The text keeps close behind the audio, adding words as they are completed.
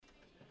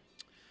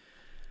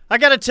I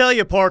got to tell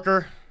you,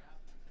 Parker,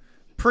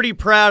 pretty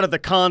proud of the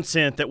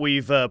content that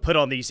we've put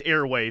on these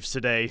airwaves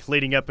today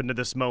leading up into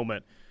this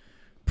moment.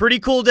 Pretty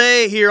cool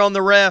day here on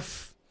the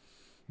Ref.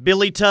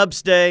 Billy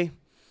Tubbs Day.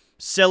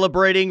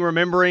 Celebrating,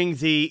 remembering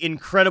the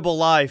incredible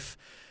life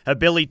of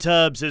Billy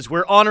Tubbs as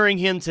we're honoring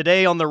him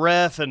today on the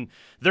Ref, and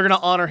they're going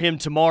to honor him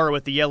tomorrow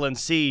at the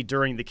LNC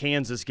during the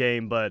Kansas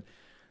game. But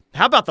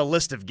how about the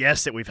list of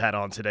guests that we've had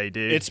on today,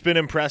 dude? It's been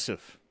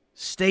impressive.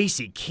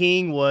 Stacey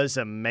King was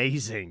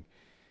amazing.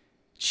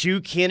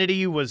 Chu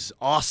Kennedy was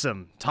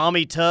awesome.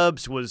 Tommy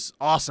Tubbs was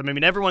awesome. I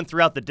mean, everyone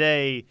throughout the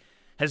day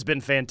has been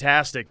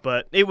fantastic,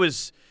 but it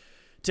was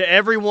to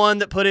everyone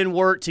that put in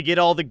work to get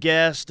all the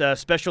guests.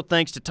 Special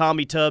thanks to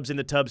Tommy Tubbs and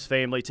the Tubbs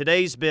family.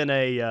 Today's been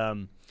a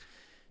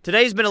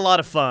lot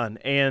of fun,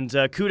 and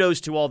kudos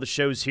to all the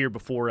shows here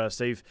before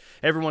us.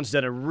 Everyone's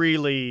done a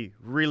really,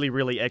 really,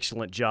 really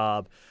excellent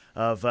job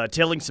of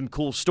telling some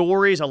cool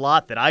stories, a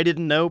lot that I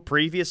didn't know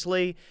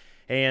previously,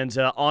 and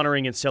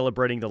honoring and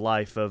celebrating the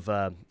life of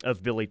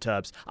Billy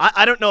Tubbs.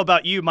 I don't know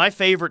about you. My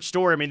favorite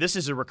story, I mean, this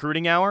is a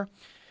recruiting hour.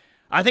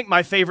 I think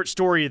my favorite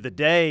story of the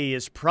day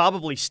is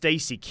probably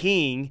Stacey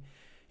King,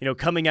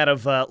 coming out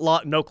of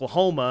Lawton,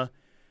 Oklahoma.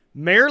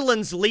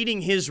 Maryland's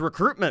leading his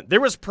recruitment.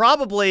 There was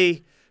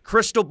probably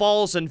crystal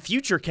balls and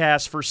future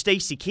casts for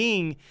Stacey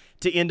King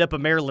to end up a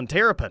Maryland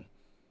Terrapin.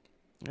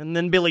 And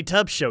then Billy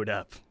Tubbs showed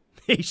up.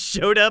 He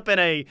showed up in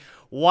a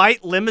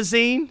white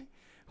limousine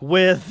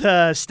with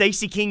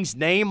Stacey King's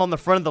name on the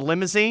front of the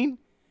limousine.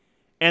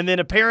 And then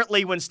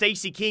apparently when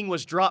Stacey King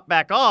was dropped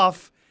back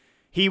off,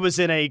 he was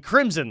in a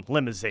crimson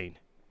limousine.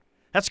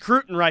 That's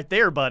recruiting right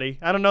there, buddy.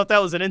 I don't know if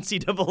that was an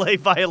NCAA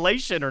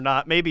violation or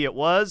not. Maybe it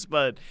was,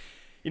 but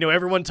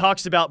everyone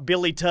talks about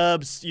Billy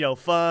Tubbs,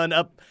 fun,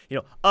 up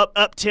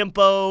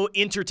tempo,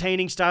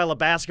 entertaining style of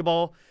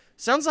basketball.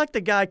 Sounds like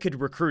the guy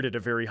could recruit at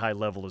a very high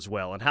level as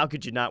well, and how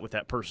could you not with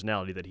that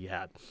personality that he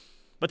had?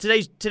 But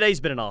today's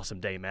been an awesome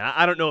day, man.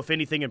 I don't know if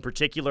anything in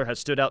particular has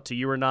stood out to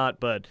you or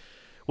not, but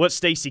what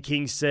Stacey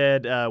King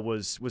said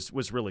was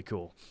really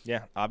cool.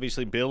 Yeah,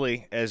 obviously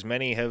Billy, as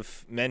many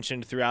have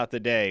mentioned throughout the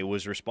day,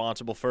 was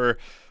responsible for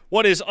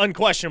what is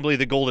unquestionably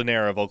the golden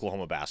era of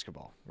Oklahoma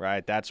basketball,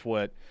 right? That's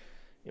what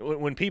 –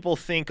 when people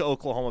think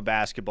Oklahoma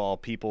basketball,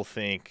 people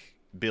think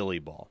Billy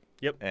ball.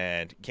 Yep.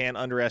 And can't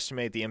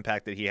underestimate the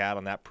impact that he had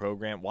on that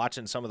program.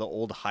 Watching some of the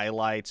old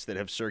highlights that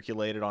have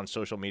circulated on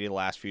social media the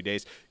last few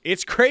days,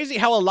 it's crazy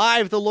how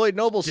alive the Lloyd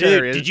Noble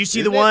Center is. Did you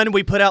see the one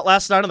we put out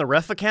last night on the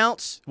Ref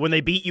accounts when they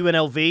beat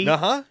UNLV?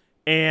 Uh-huh.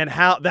 And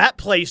how that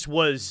place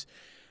was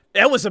 –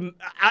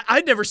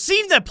 I'd never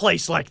seen that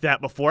place like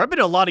that before. I've been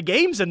to a lot of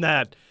games in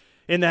that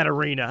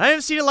arena. I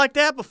haven't seen it like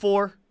that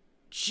before.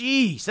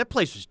 Jeez, that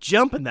place was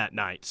jumping that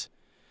night.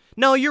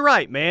 No, you're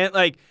right, man.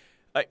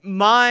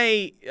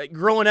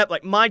 Growing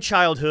up, my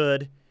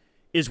childhood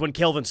is when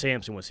Kelvin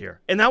Sampson was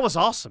here. And that was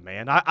awesome,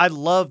 man. I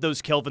love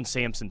those Kelvin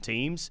Sampson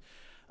teams.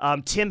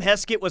 Tim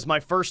Heskett was my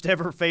first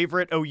ever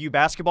favorite OU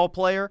basketball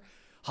player.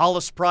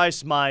 Hollis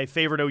Price, my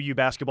favorite OU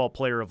basketball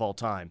player of all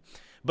time.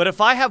 But if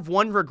I have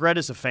one regret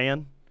as a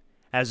fan,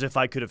 as if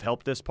I could have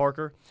helped this,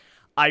 Parker,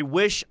 I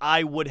wish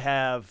I would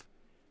have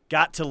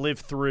got to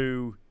live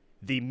through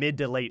the mid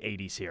to late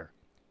 80s here.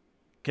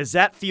 Because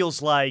that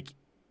feels like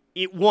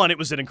it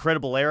was an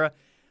incredible era.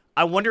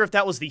 I wonder if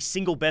that was the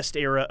single best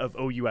era of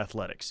OU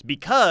athletics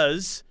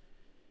because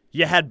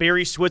you had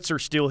Barry Switzer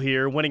still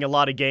here winning a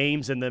lot of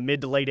games in the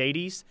mid to late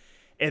 80s,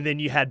 and then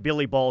you had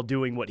Billy Ball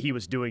doing what he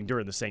was doing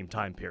during the same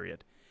time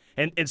period.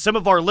 And some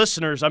of our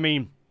listeners, I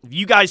mean, if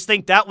you guys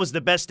think that was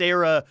the best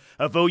era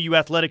of OU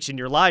athletics in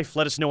your life,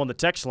 let us know on the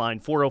text line,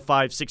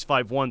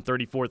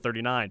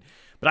 405-651-3439.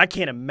 But I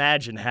can't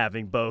imagine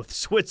having both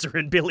Switzer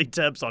and Billy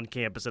Tubbs on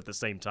campus at the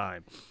same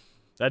time.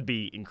 That'd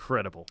be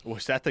incredible.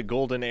 Was that the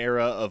golden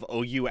era of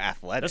OU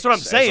athletics? That's what I'm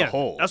saying. As a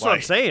whole? That's what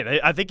I'm saying.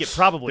 I think it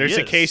probably is.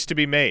 There's a case to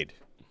be made.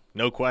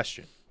 No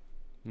question.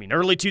 I mean,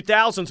 early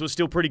 2000s was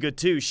still pretty good,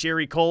 too.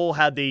 Sherry Cole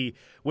had the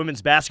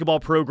women's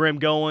basketball program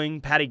going.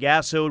 Patty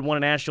Gasso won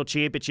a national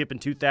championship in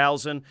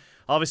 2000.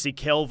 Obviously,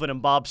 Kelvin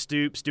and Bob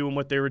Stoops doing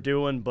what they were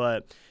doing.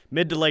 But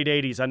mid to late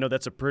 80s, I know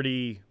that's a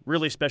really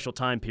special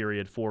time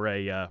period for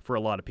a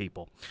lot of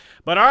people.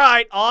 But all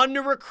right, on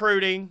to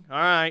recruiting. All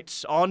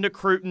right, on to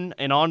recruiting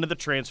and on to the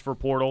transfer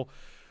portal.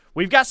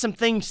 We've got some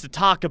things to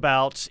talk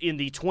about in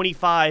the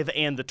 25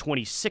 and the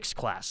 26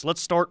 class.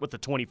 Let's start with the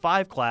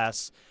 25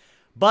 class.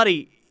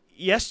 Buddy,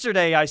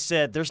 yesterday I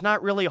said there's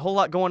not really a whole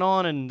lot going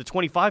on in the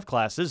 25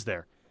 class, is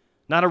there?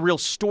 Not a real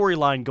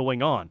storyline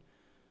going on.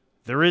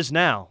 There is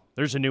now.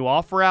 There's a new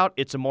offer out.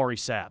 It's Amari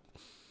Sapp.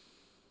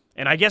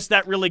 And I guess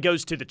that really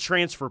goes to the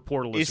transfer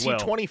portal as well.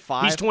 Is he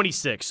 25? He's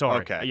 26,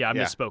 sorry. Okay. Yeah, I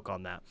misspoke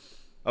on that.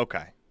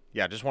 Okay.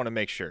 Yeah, just want to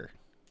make sure.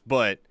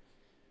 But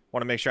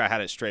want to make sure I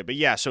had it straight. But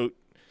yeah, so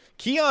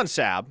Keon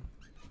Sabb,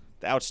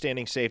 the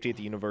outstanding safety at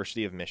the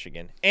University of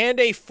Michigan, and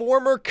a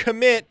former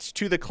commit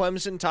to the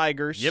Clemson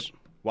Tigers, yep,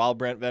 while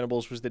Brent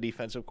Venables was the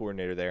defensive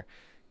coordinator there,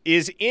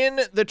 is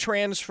in the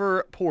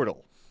transfer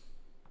portal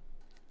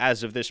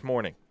as of this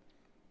morning.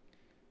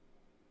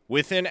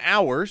 Within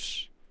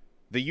hours,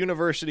 the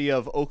University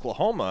of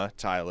Oklahoma,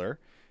 Tyler,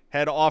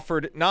 had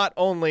offered not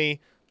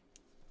only,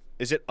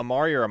 is it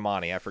Amari or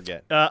Amani? I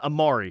forget.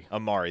 Amari.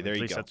 Amari, there At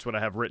you least go. That's what I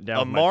have written down.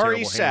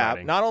 Amari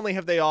Sabb, not only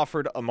have they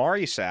offered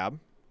Amari Sabb,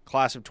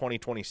 class of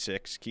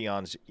 2026,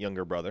 Keon's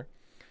younger brother,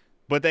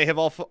 but they have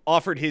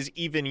offered his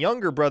even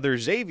younger brother,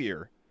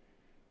 Xavier,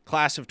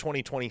 class of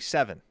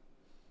 2027.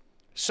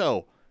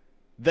 So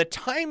the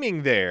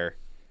timing there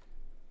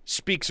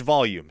speaks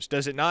volumes,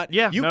 does it not?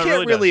 Yeah, you no, it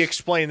can't really does.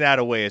 explain that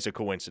away as a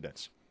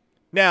coincidence.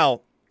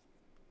 Now,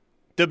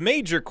 the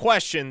major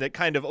question that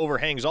kind of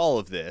overhangs all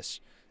of this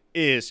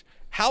is,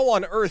 how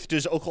on earth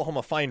does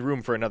Oklahoma find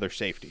room for another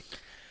safety?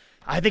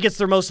 I think it's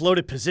their most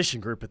loaded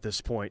position group at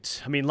this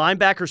point. I mean,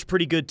 linebacker's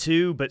pretty good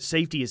too, but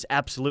safety is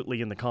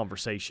absolutely in the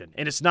conversation.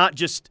 And it's not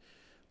just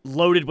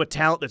loaded with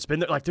talent that's been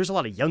there. Like, there's a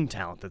lot of young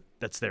talent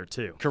that's there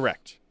too.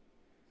 Correct.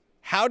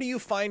 How do you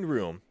find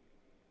room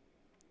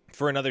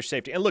for another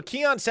safety? And look,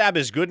 Keon Sabb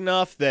is good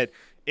enough that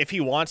if he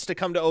wants to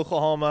come to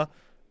Oklahoma,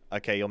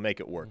 okay, you'll make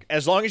it work.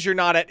 As long as you're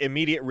not at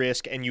immediate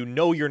risk, and you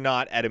know you're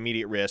not at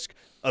immediate risk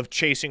of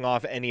chasing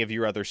off any of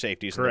your other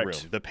safeties in the room,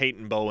 the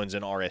Peyton Bowens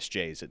and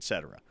RSJs,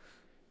 etc.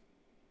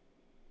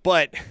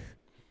 But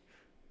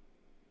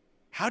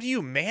how do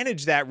you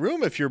manage that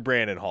room if you're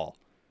Brandon Hall?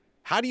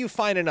 How do you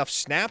find enough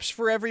snaps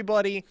for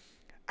everybody?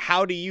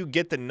 How do you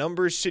get the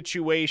numbers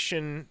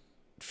situation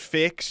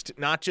fixed,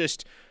 not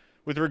just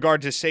with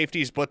regard to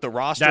safeties, but the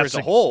roster as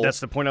a whole? That's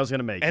the point I was going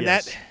to make. And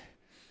yes.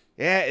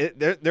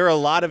 there are a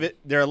lot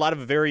of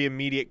very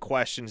immediate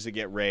questions that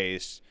get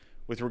raised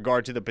with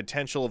regard to the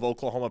potential of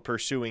Oklahoma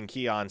pursuing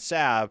Keon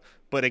Sabb.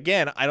 But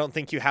again, I don't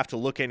think you have to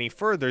look any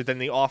further than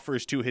the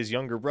offers to his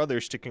younger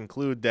brothers to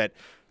conclude that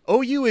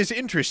OU is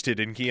interested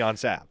in Keon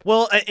Sabb.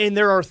 Well, and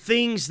there are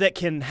things that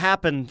can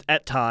happen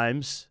at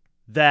times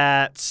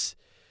that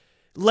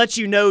let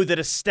you know that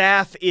a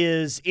staff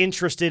is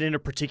interested in a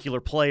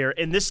particular player.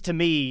 And this, to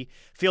me,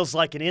 feels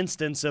like an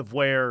instance of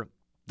where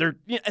they're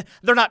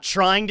not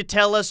trying to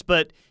tell us,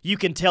 but you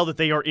can tell that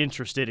they are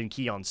interested in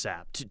Keon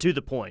Sabb, to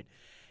the point.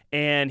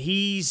 And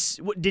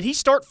did he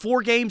start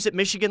 4 games at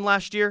Michigan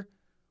last year?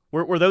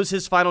 Were those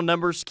his final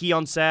numbers,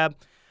 Keon Sabb?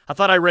 I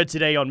thought I read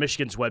today on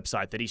Michigan's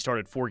website that he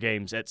started 4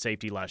 games at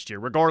safety last year.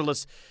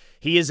 Regardless,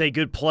 he is a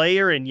good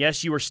player, and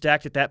yes, you were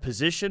stacked at that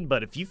position,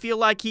 but if you feel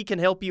like he can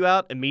help you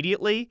out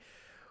immediately,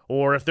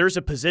 or if there's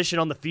a position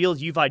on the field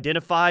you've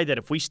identified that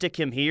if we stick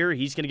him here,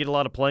 he's going to get a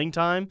lot of playing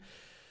time,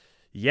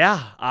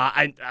 yeah,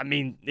 I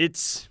mean,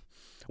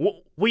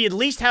 we at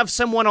least have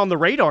someone on the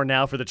radar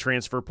now for the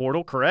transfer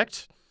portal,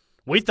 correct?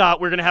 We thought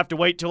we were going to have to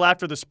wait till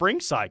after the spring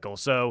cycle,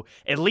 so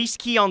at least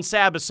Keon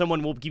Sabb is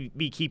someone we'll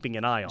be keeping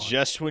an eye on.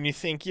 Just when you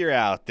think you're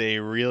out, they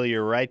reel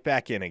you right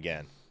back in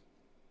again.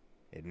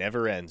 It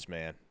never ends,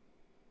 man.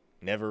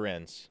 Never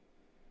ends.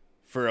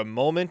 For a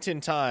moment in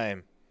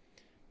time,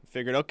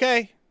 figured,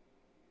 okay,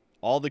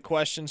 all the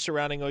questions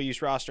surrounding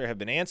OU's roster have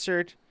been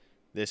answered.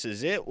 This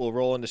is it. We'll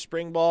roll into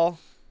spring ball.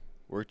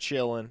 We're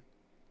chilling.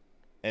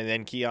 And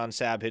then Keon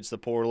Sabb hits the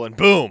portal, and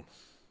boom,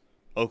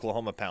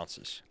 Oklahoma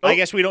pounces. I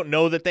guess we don't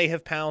know that they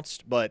have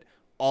pounced, but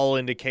all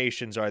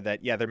indications are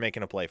that, yeah, they're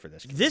making a play for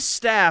this. This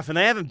staff, and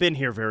they haven't been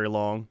here very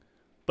long,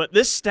 but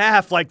this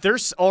staff, like,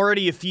 there's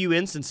already a few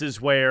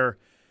instances where,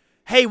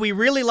 hey, we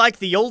really like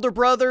the older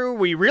brother,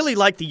 we really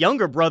like the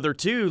younger brother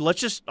too, let's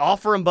just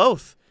offer them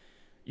both.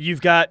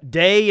 You've got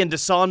Day and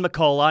Desan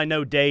McCullough. I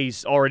know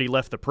Day's already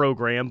left the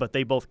program, but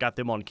they both got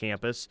them on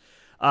campus.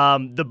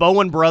 The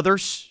Bowen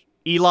brothers,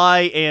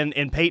 Eli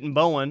and Peyton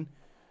Bowen.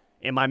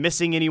 Am I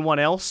missing anyone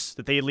else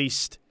that they at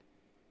least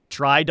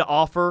tried to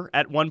offer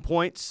at one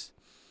point?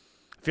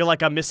 I feel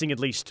like I'm missing at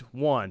least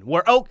one.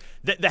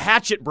 The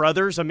Hatchett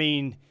brothers, I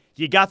mean,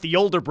 you got the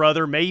older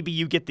brother. Maybe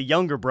you get the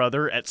younger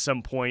brother at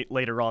some point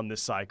later on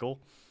this cycle.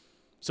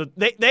 So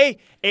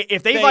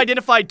if they've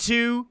identified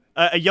 2,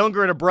 a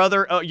younger and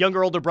a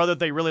younger older brother that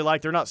they really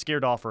like, they're not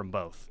scared to offer them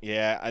both.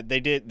 Yeah, they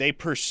did. They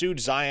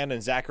pursued Zion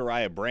and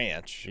Zachariah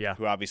Branch, yeah,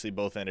 who obviously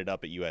both ended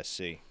up at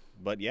USC.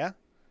 But yeah,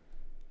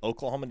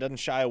 Oklahoma doesn't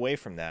shy away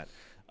from that.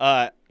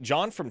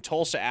 John from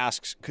Tulsa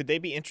asks, could they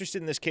be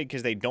interested in this kid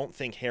because they don't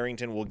think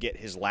Harrington will get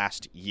his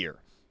last year?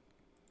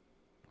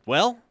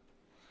 Well,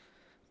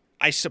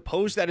 I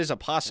suppose that is a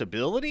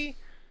possibility,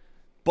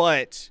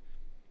 but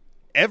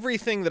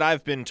everything that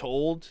I've been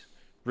told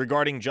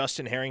regarding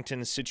Justin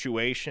Harrington's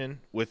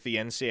situation with the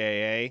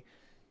NCAA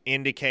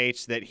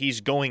indicates that he's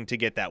going to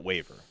get that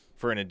waiver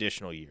for an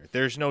additional year.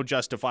 There's no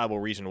justifiable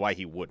reason why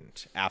he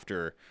wouldn't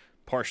after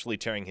partially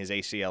tearing his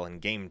ACL in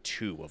Game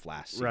 2 of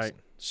last season. Right.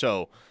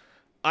 So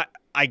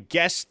I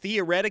guess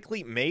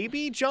theoretically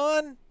maybe,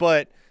 John,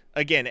 but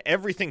again,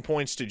 everything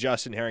points to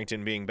Justin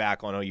Harrington being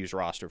back on OU's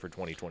roster for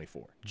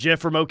 2024. Jeff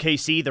from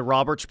OKC, the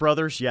Roberts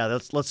brothers, yeah,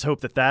 let's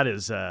hope that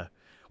is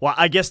Well,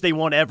 I guess they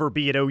won't ever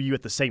be at OU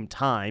at the same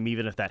time,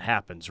 even if that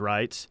happens,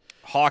 right?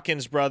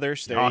 Hawkins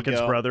brothers. There Hawkins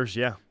you go. brothers,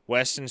 yeah.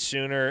 Weston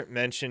Sooner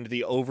mentioned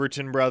the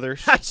Overton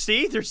brothers.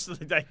 See, there's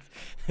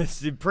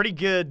it's pretty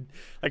good,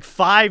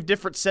 5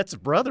 different sets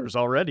of brothers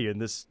already, and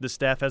this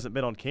staff hasn't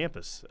been on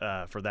campus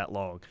for that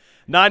long.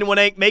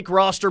 918, make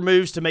roster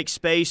moves to make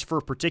space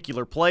for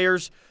particular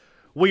players.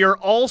 We are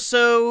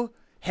also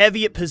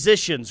heavy at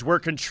positions where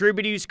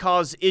contributors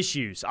cause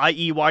issues,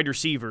 i.e. wide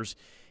receivers.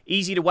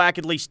 Easy to whack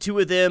at least 2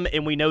 of them,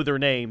 and we know their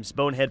names,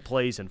 bonehead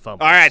plays and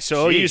fumbles. All right,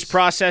 so OU's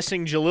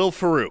processing Jalil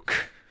Farouk.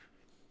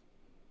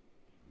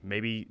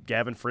 Maybe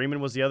Gavin Freeman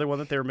was the other one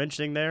that they were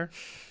mentioning there?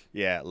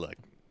 Yeah, look,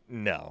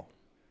 no.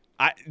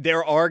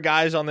 There are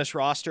guys on this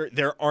roster.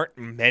 There aren't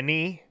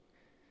many,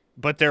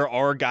 but there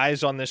are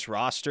guys on this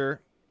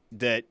roster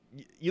that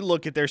you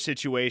look at their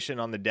situation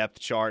on the depth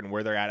chart and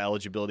where they're at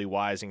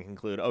eligibility-wise and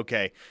conclude,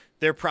 okay,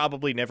 they're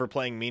probably never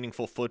playing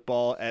meaningful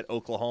football at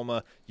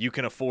Oklahoma. You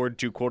can afford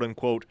to,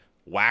 quote-unquote,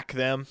 whack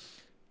them.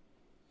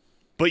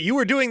 But you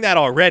were doing that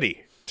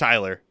already,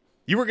 Tyler.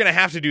 You were going to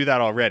have to do that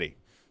already.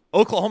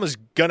 Oklahoma's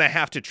going to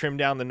have to trim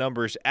down the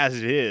numbers as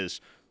it is,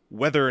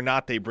 whether or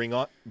not they bring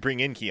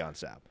in Keon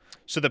Sapp.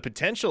 So the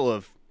potential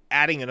of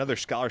adding another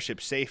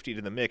scholarship safety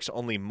to the mix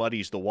only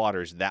muddies the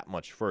waters that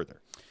much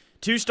further.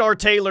 2-Star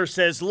Taylor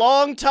says,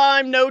 long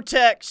time no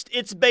text.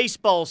 It's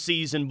baseball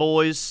season,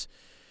 boys.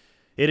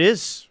 It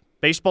is.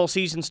 Baseball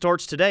season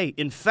starts today.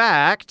 In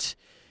fact,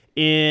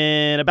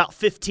 in about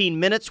 15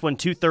 minutes when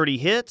 2:30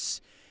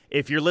 hits,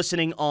 if you're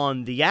listening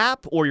on the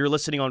app or you're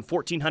listening on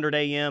 1400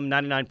 AM,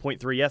 99.3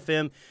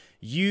 FM,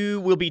 you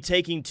will be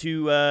taking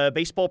to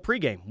baseball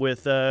pregame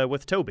with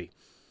Toby.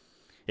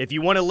 If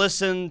you want to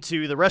listen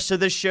to the rest of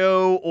this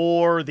show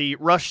or the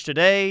Rush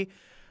today,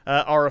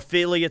 our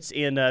affiliates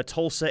in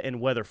Tulsa and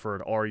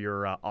Weatherford are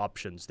your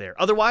options there.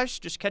 Otherwise,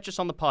 just catch us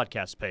on the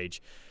podcast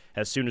page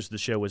as soon as the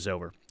show is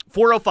over.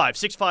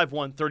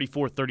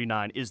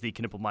 405-651-3439 is the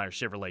Knippelmeyer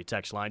Chevrolet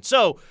text line.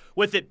 So,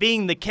 with it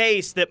being the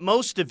case that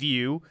most of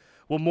you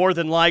will more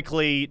than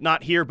likely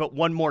not hear but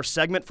one more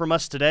segment from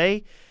us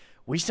today,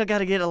 we still got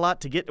to get a lot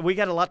to get. We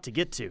got a lot to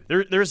get to.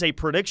 There's a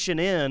prediction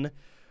in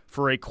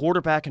for a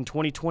quarterback in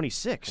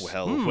 2026.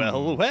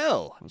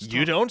 Well.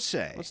 You don't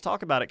say. Let's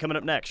talk about it coming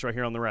up next right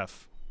here on The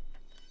Ref.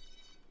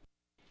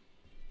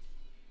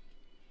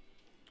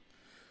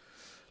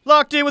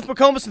 Locked in with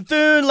McCOMAS and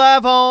Thune,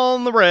 live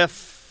on The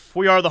Ref.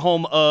 We are the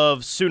home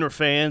of Sooner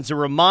fans. A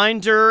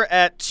reminder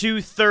at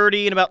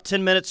 2:30 in about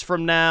 10 minutes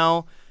from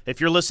now, if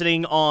you're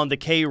listening on the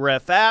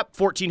KREF app,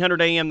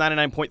 1400 AM,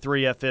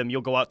 99.3 FM, you'll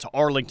go out to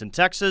Arlington,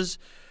 Texas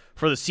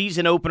for the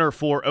season opener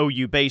for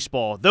OU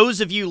baseball. Those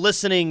of you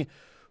listening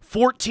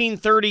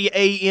 1430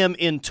 AM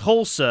in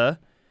Tulsa,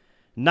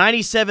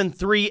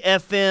 97.3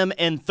 FM,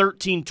 and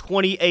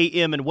 1320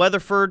 AM in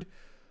Weatherford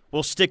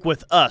will stick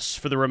with us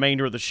for the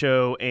remainder of the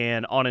show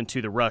and on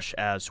into the Rush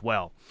as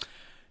well.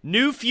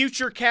 New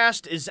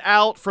Futurecast is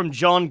out from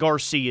John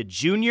Garcia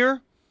Jr.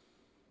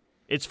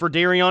 It's for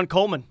Darion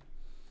Coleman.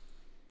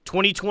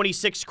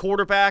 2026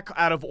 quarterback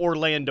out of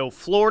Orlando,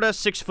 Florida,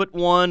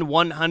 6'1",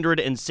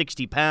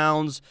 160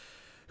 pounds.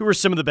 Who are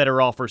some of the better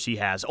offers he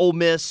has? Ole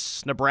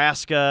Miss,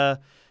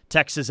 Nebraska,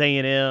 Texas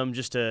A&M,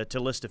 just to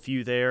list a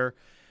few there.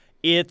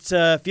 It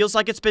feels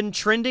like it's been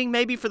trending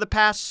maybe for the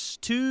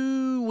past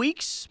 2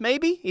 weeks,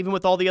 maybe, even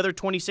with all the other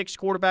 26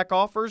 quarterback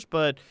offers.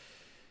 But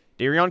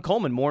Darion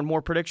Coleman, more and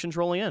more predictions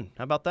rolling in.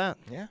 How about that?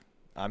 Yeah.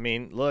 I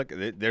mean, look,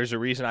 there's a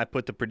reason I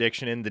put the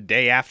prediction in the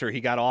day after he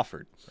got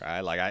offered,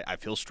 right? Like, I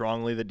feel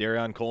strongly that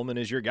Darion Coleman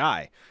is your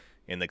guy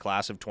in the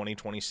class of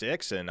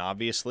 2026, and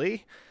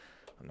obviously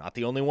I'm not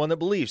the only one that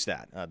believes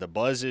that. The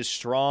buzz is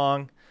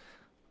strong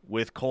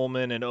with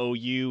Coleman and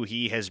OU.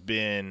 He has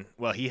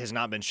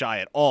not been shy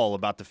at all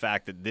about the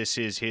fact that this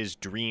is his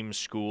dream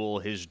school,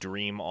 his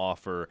dream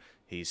offer.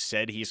 He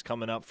said he's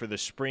coming up for the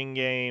spring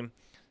game.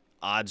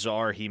 Odds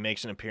are he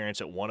makes an appearance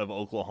at one of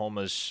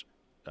Oklahoma's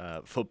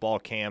football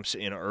camps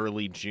in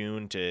early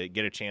June to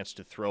get a chance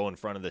to throw in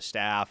front of the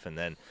staff. And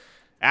then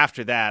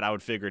after that, I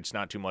would figure it's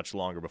not too much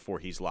longer before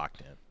he's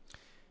locked in.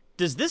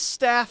 Does this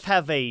staff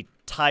have a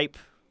type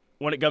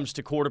when it comes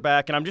to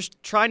quarterback? And I'm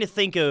just trying to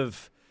think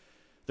of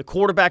the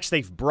quarterbacks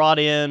they've brought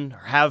in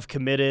or have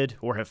committed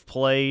or have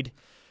played.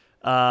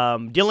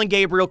 Dylan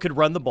Gabriel could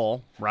run the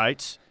ball,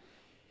 right?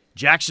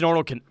 Jackson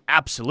Arnold can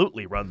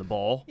absolutely run the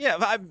ball.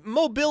 Yeah,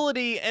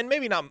 mobility, and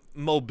maybe not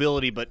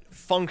mobility, but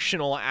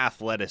functional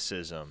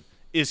athleticism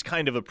is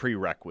kind of a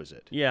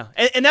prerequisite. Yeah,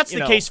 and that's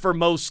the case for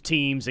most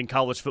teams in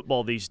college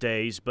football these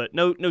days, but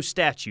no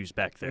statues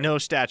back there. No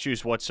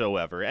statues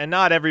whatsoever. And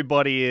not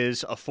everybody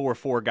is a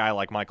 4-4 guy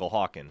like Michael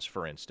Hawkins,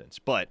 for instance.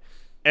 But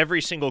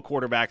every single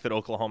quarterback that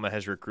Oklahoma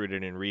has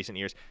recruited in recent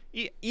years,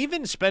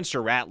 even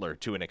Spencer Rattler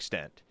to an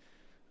extent,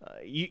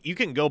 you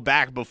can go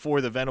back before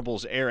the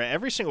Venables era.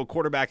 Every single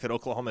quarterback that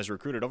Oklahoma has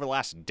recruited over the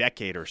last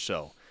decade or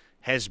so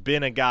has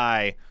been a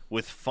guy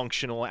with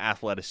functional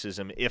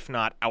athleticism, if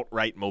not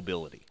outright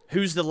mobility.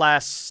 Who's the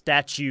last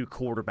statue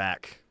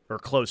quarterback or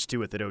close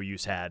to it that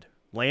OU's had?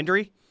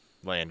 Landry?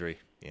 Landry,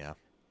 yeah.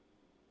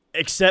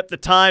 except the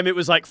time it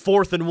was like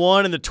 4th and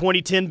 1 in the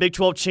 2010 Big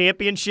 12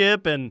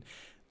 championship, and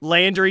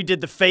Landry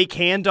did the fake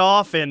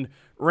handoff and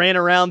ran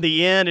around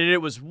the end, and it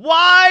was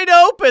wide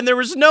open. There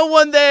was no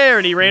one there,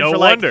 and he ran for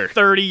like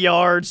 30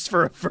 yards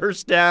for a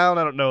first down.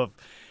 I don't know if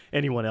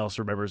anyone else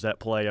remembers that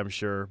play, I'm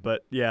sure.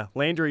 But, yeah,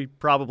 Landry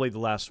probably the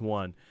last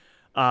one.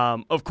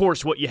 Of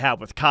course, what you have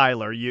with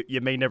Kyler,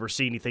 you may never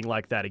see anything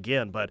like that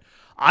again. But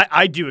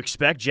I do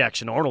expect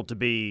Jackson Arnold to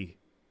be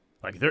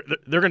 – like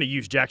they're going to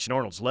use Jackson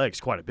Arnold's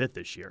legs quite a bit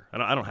this year.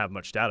 I don't have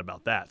much doubt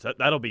about that.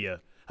 That'll be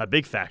a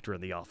big factor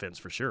in the offense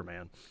for sure,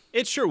 man.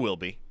 It sure will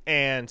be.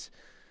 And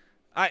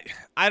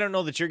I don't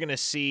know that you're going to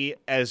see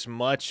as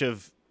much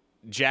of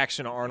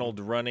Jackson Arnold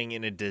running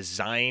in a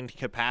designed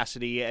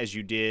capacity as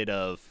you did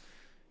of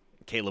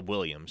Caleb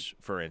Williams,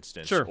 for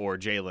instance, sure, or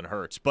Jalen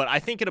Hurts. But I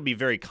think it'll be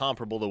very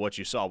comparable to what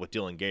you saw with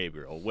Dylan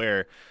Gabriel,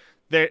 where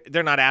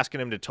they're not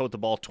asking him to tote the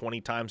ball 20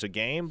 times a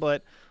game,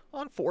 but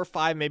on 4,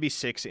 5, maybe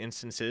 6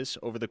 instances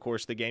over the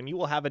course of the game, you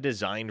will have a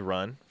designed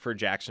run for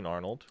Jackson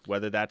Arnold,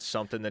 whether that's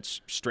something that's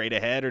straight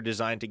ahead or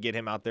designed to get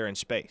him out there in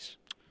space.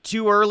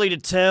 Too early to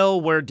tell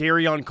where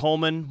Darion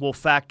Coleman will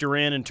factor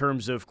in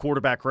terms of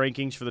quarterback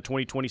rankings for the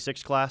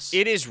 2026 class.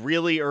 It is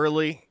really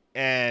early,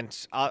 and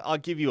I'll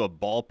give you a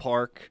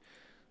ballpark.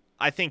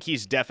 I think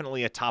he's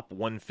definitely a top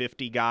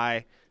 150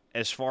 guy.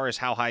 As far as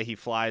how high he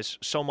flies,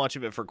 so much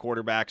of it for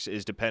quarterbacks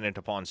is dependent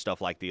upon stuff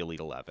like the Elite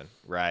 11,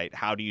 right?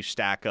 How do you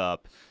stack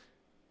up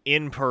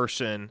in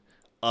person,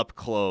 up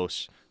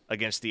close,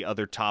 against the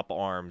other top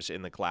arms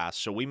in the class?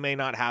 So we may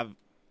not have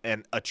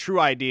a true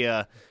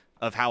idea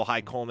of how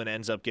high Coleman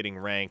ends up getting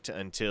ranked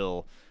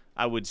until,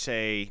 I would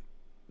say,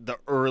 the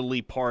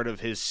early part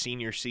of his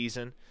senior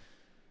season.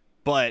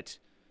 But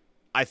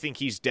I think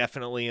he's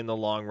definitely in the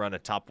long run a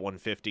top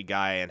 150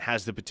 guy and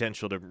has the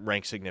potential to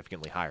rank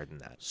significantly higher than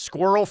that.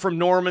 Squirrel from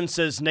Norman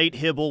says Nate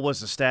Hibble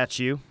was a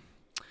statue.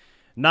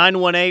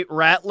 918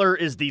 Rattler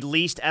is the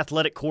least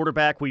athletic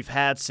quarterback we've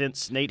had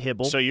since Nate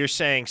Hibble. So you're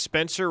saying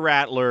Spencer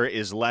Rattler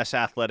is less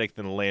athletic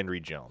than Landry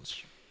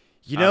Jones?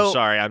 You know, I'm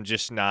sorry, I'm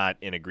just not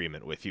in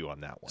agreement with you on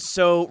that one.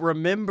 So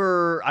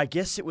remember, I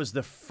guess it was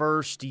the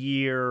first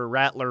year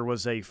Rattler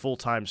was a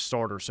full-time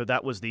starter. So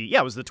that was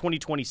it was the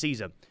 2020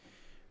 season.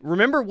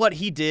 Remember what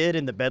he did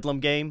in the Bedlam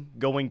game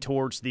going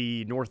towards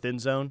the north end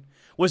zone?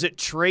 Was it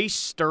Trace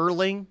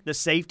Sterling, the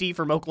safety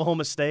from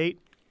Oklahoma State?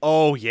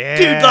 Oh, yeah.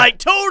 Dude, like,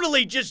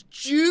 totally just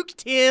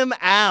juked him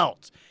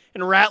out.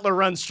 And Rattler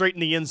runs straight in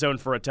the end zone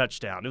for a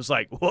touchdown. It was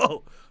like,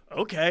 whoa,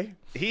 okay.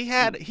 He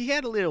had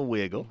a little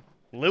wiggle.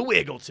 A little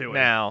wiggle to it.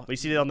 Now, we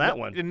see it on that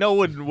one. No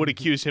one would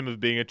accuse him of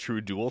being a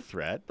true dual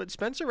threat, but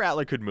Spencer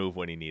Rattler could move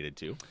when he needed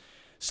to.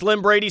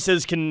 Slim Brady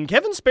says, can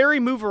Kevin Sperry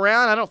move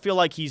around? I don't feel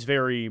like he's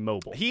very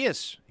mobile. He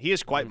is. He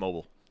is quite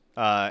mobile.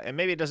 And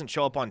maybe it doesn't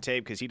show up on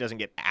tape because he doesn't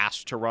get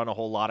asked to run a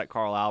whole lot at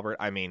Carl Albert.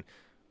 I mean,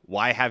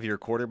 why have your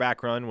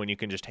quarterback run when you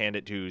can just hand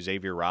it to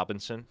Xavier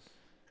Robinson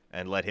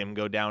and let him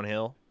go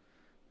downhill?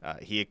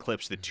 He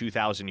eclipsed the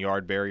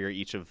 2,000-yard barrier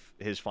each of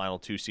his final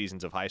 2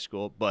 seasons of high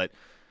school. But,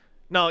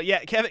 no, yeah,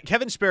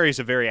 Kevin Sperry is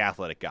a very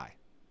athletic guy.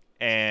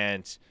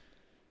 And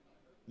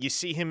you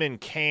see him in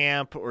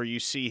camp or you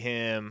see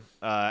him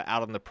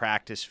out on the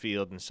practice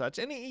field and such.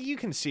 And you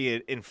can see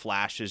it in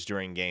flashes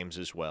during games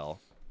as well.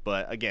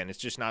 But, again, it's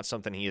just not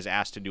something he is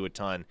asked to do a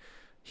ton.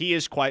 He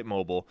is quite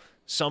mobile.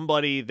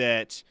 Somebody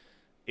that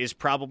is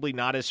probably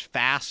not as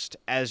fast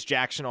as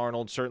Jackson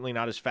Arnold, certainly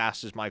not as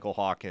fast as Michael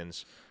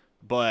Hawkins,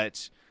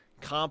 but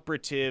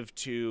comparative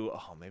to,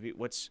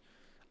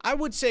 I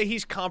would say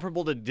he's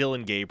comparable to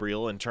Dylan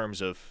Gabriel in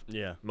terms of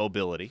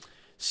mobility.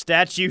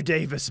 Statue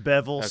Davis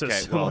Bevel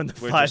says someone the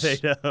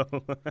 580.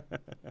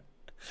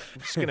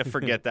 I'm just going to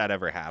forget that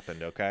ever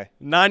happened, okay?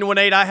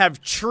 918, I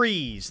have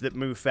trees that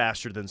move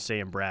faster than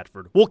Sam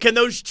Bradford. Well, can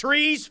those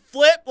trees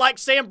flip like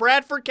Sam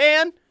Bradford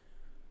can?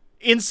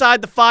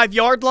 Inside the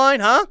 5-yard line,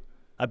 huh?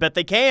 I bet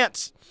they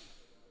can't.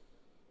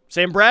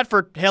 Sam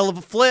Bradford, hell of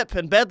a flip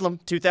in Bedlam,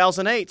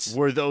 2008.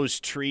 Were those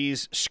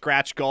trees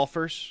scratch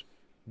golfers?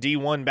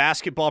 D1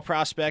 basketball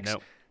prospects? No.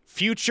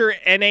 Future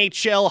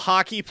NHL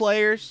hockey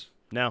players?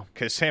 No.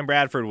 Because Sam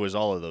Bradford was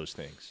all of those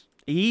things.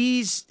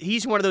 He's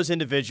one of those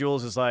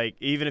individuals is like,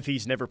 even if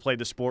he's never played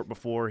the sport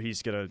before,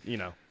 he's going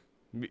to,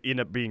 end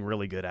up being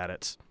really good at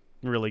it.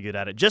 Really good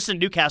at it. Justin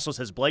Newcastle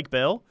says Blake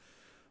Bell.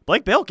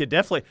 Blake Bell could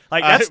definitely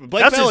that's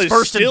Bell his is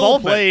first still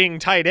involvement. Playing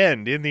tight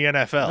end in the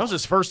NFL. That was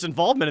his first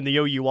involvement in the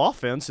OU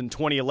offense in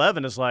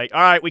 2011. It's like,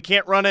 all right, we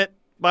can't run it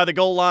by the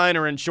goal line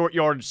or in short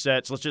yardage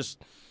sets. Let's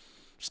just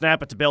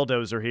snap it to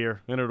Belldozer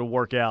here, and it'll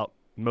work out.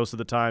 Most of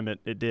the time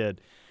it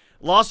did.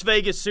 Las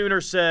Vegas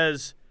Sooner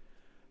says,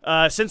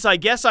 since I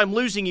guess I'm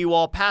losing you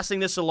all,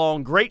 passing this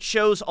along, great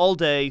shows all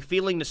day,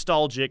 feeling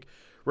nostalgic.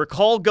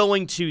 Recall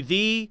going to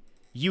the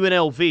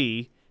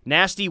UNLV,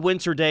 nasty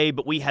winter day,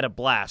 but we had a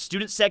blast.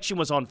 Student section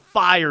was on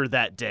fire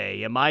that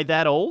day. Am I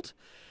that old?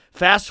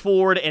 Fast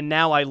forward, and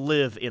now I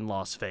live in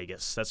Las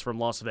Vegas. That's from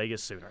Las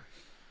Vegas Sooner.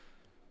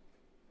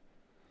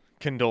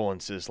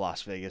 Condolences,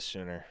 Las Vegas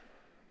Sooner.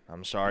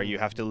 I'm sorry you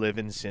have to live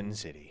in Sin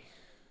City.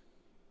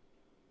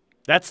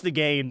 That's the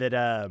game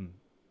that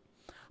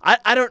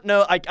I don't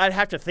know. I'd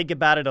have to think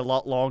about it a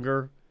lot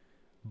longer.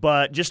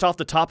 But just off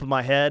the top of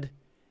my head,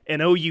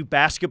 an OU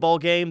basketball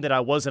game that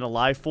I wasn't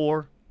alive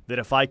for, that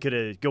if I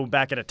could go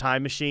back in a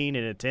time machine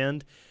and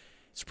attend,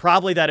 it's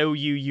probably that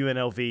OU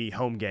UNLV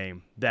home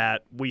game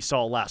that we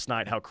saw last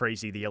night, how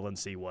crazy the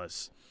LNC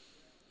was.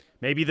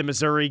 Maybe the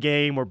Missouri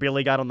game where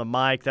Billy got on the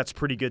mic, that's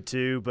pretty good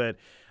too. But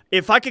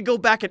if I could go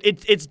back,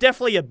 it's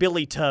definitely a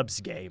Billy Tubbs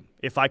game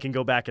if I can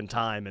go back in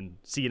time and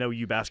see an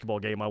OU basketball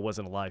game I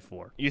wasn't alive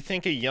for. You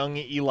think a young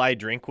Eli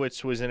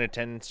Drinkwitz was in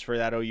attendance for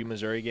that OU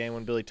Missouri game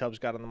when Billy Tubbs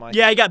got on the mic?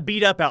 Yeah, he got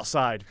beat up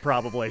outside,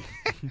 probably.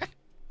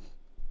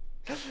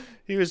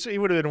 He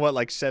would have been, what,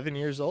 like 7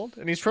 years old?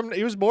 And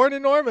he was born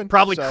in Norman.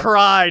 Probably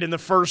cried in the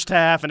first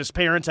half, and his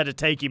parents had to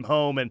take him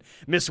home and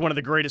miss one of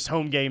the greatest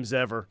home games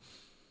ever.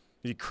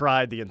 He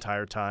cried the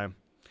entire time.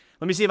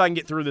 Let me see if I can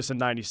get through this in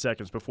 90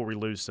 seconds before we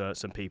lose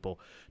some people.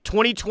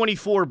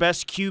 2024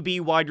 best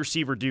QB wide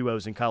receiver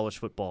duos in college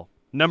football.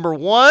 Number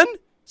 1,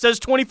 says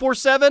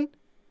 24/7,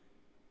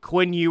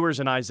 Quinn Ewers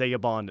and Isaiah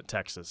Bond at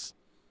Texas.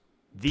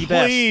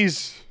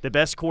 The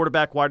best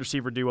quarterback wide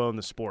receiver duo in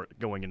the sport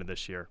going into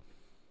this year.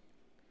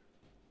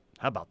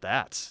 How about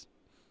that?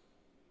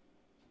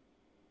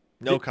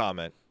 No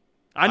comment.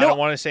 I don't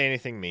want to say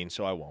anything mean,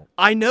 so I won't.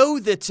 I know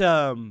that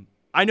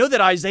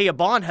Isaiah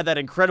Bond had that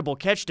incredible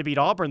catch to beat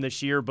Auburn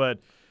this year, but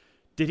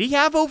did he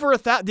have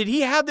did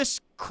he have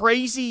this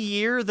crazy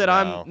year that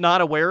I'm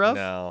not aware of?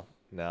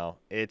 No.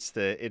 It's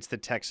the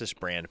Texas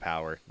brand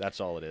power.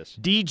 That's all it is.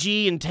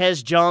 DG and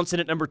Tez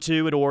Johnson at number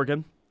 2 at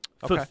Oregon.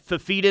 Okay.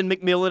 Fafita and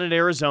McMillan at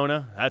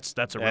Arizona. That's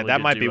a really that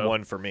good might duo. be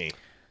one for me.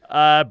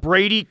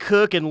 Brady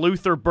Cook and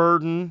Luther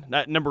Burden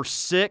at number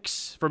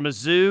 6 for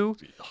Mizzou.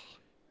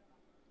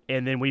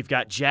 And then we've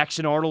got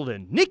Jackson Arnold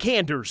and Nick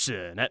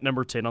Anderson at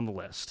number 10 on the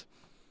list.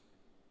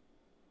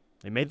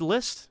 They made the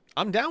list.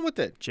 I'm down with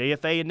it.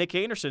 JFA and Nick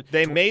Anderson.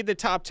 They made the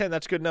top 10.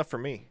 That's good enough for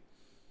me.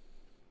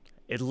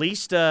 At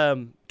least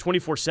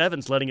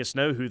 24/7's letting us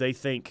know who they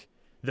think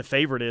the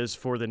favorite is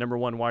for the number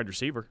 1 wide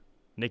receiver,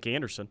 Nick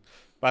Anderson.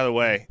 By the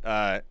way,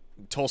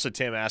 Tulsa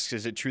Tim asks,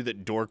 is it true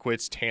that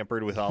Dorkwitz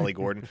tampered with Ollie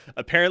Gordon?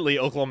 Apparently,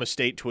 Oklahoma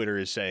State Twitter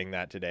is saying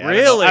that today.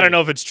 Really? I don't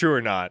know if it's true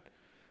or not.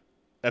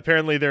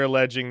 Apparently, they're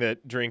alleging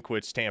that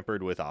Drinkwitz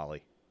tampered with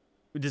Ollie.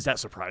 Does that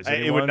surprise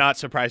anyone? It would not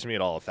surprise me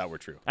at all if that were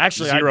true.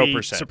 Actually, 0%. I'd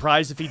be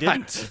surprised if he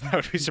didn't. I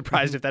would be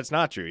surprised if that's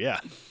not true, yeah.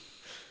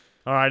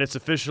 All right, it's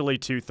officially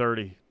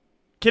 2:30.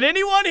 Can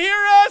anyone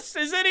hear us?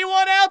 Is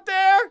anyone out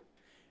there?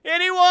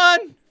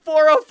 Anyone?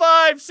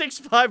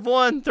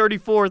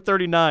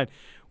 405-651-3439.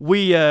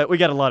 We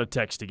got a lot of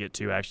text to get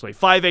to, actually.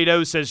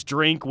 580 says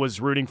Drink was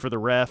rooting for the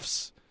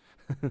refs.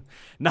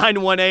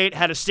 918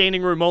 had a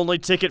standing room only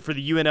ticket for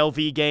the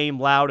UNLV game,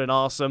 loud and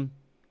awesome.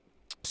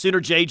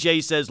 Sooner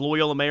JJ says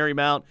Loyola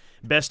Marymount,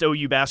 best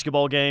OU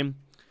basketball game.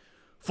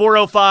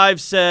 405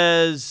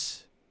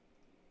 says,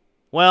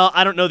 well,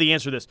 I don't know the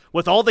answer to this.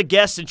 With all the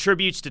guests and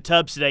tributes to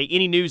Tubbs today,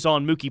 any news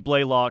on Mookie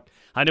Blaylock?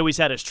 I know he's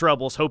had his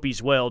troubles. Hope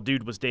he's well.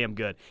 Dude was damn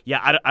good.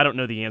 Yeah, I don't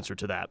know the answer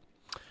to that.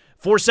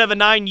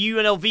 479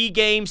 UNLV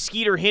game,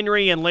 Skeeter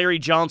Henry and Larry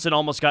Johnson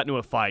almost got into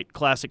a fight.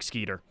 Classic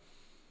Skeeter.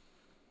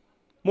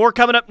 More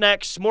coming up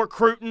next. More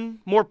Cruton,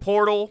 more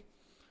Portal,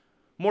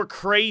 more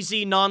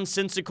crazy,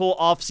 nonsensical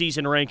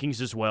offseason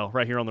rankings as well,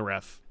 right here on the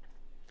Ref.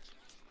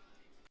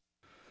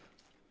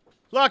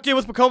 Locked in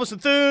with McCOMAS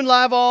and THUNE,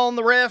 live on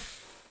the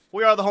Ref.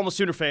 We are the home of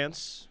Sooner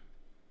fans.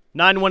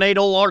 918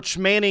 old Arch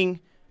Manning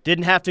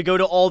didn't have to go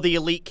to all the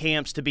elite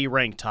camps to be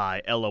ranked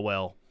high,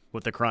 LOL,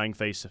 with the crying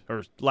face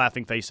or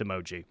laughing face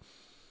emoji.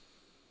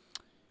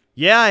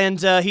 Yeah, and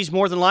he's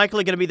more than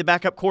likely going to be the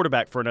backup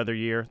quarterback for another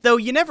year. Though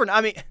you never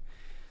know.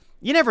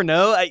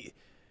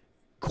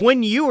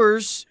 Quinn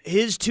Ewers,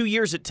 his 2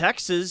 years at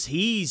Texas,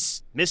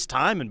 he's missed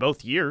time in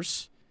both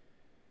years.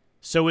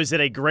 So is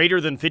it a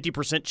greater than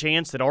 50%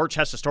 chance that Arch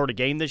has to start a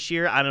game this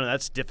year? I don't know.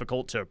 That's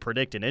difficult to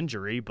predict an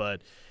injury,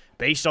 but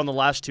based on the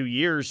last 2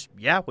 years,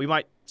 yeah, we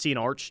might see an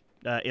Arch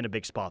in a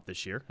big spot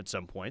this year at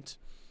some point.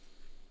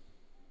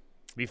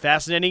 Be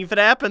fascinating if it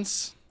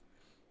happens.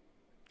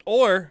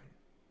 Or,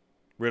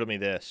 riddle me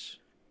this.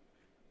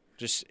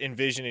 Just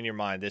envision in your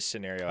mind this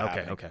scenario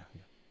happening. Okay.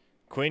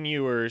 Quinn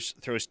Ewers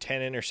throws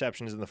 10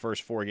 interceptions in the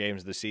first 4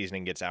 games of the season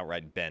and gets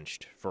outright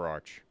benched for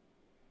Arch.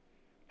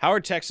 How are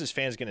Texas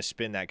fans going to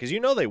spin that? Because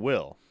you know they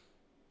will.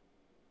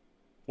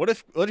 What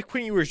if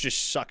Quinn Ewers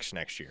just sucks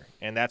next year,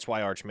 and that's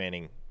why Arch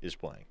Manning is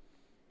playing?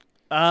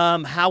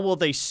 How will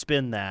they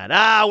spin that?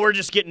 We're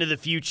just getting to the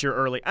future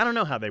early. I don't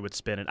know how they would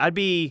spin it.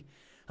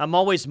 I'm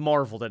always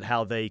marveled at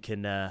how they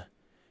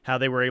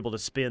were able to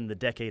spin the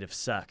decade of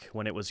suck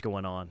when it was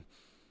going on.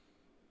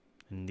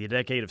 And the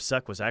decade of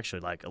suck was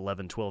actually like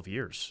 11, 12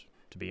 years,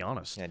 to be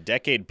honest. A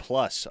decade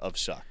plus of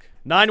suck.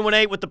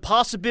 918, with the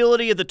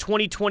possibility of the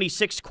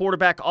 2026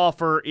 quarterback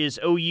offer, is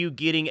OU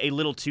getting a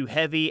little too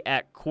heavy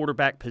at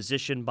quarterback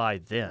position by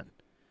then?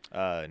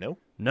 No.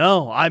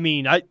 No, I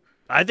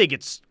think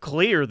it's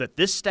clear that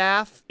this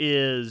staff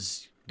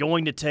is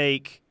going to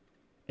take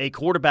a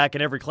quarterback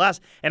in every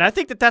class. And I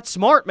think that that's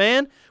smart,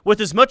 man.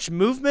 With as much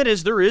movement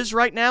as there is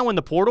right now in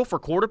the portal for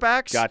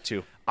quarterbacks. Got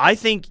to. I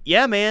think,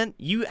 yeah, man,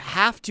 you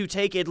have to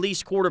take at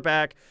least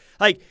quarterback.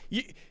 Like,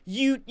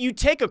 you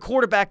take a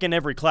quarterback in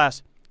every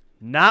class,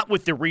 not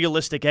with the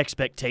realistic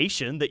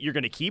expectation that you're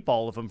going to keep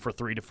all of them for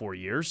 3 to 4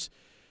 years,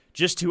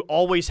 just to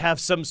always have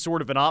some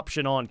sort of an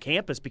option on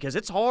campus, because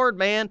it's hard,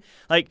 man.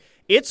 Like,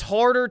 it's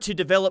harder to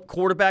develop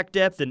quarterback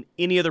depth than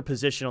any other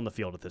position on the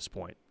field at this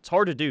point. It's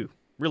hard to do,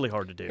 really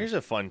hard to do. Here's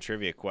a fun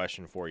trivia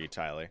question for you,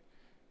 Tyler.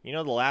 You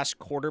know the last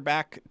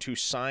quarterback to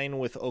sign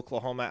with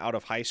Oklahoma out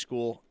of high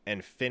school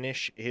and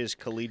finish his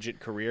collegiate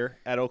career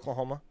at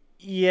Oklahoma?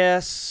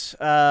 Yes.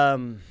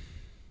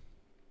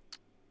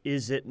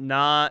 Is it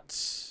not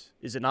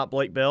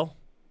Blake Bell?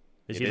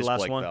 Is he the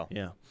last Blake one? Bell.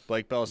 Yeah.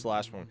 Blake Bell is the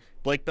last one.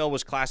 Blake Bell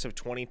was class of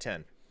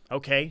 2010.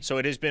 Okay. So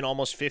it has been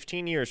almost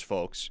 15 years,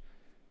 folks,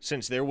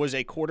 since there was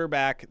a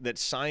quarterback that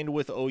signed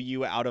with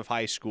OU out of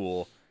high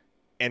school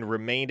and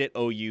remained at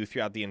OU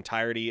throughout the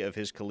entirety of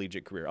his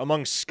collegiate career,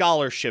 among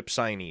scholarship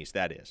signees,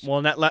 that is.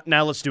 Well,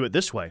 now let's do it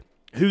this way.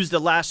 Who's the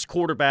last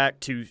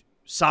quarterback to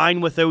sign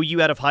with OU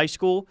out of high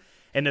school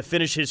and to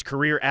finish his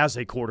career as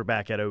a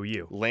quarterback at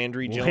OU?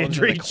 Landry Jones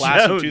in the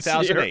class of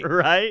 2008.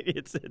 Right?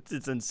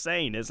 It's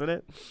insane, isn't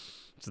it?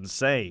 It's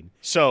insane.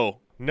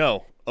 So,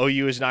 no,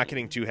 OU is not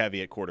getting too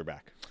heavy at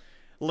quarterback.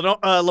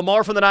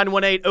 Lamar from the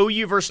 918,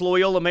 OU versus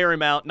Loyola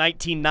Marymount,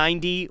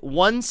 1990,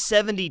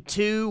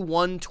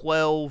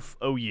 172-112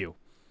 OU.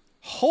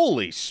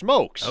 Holy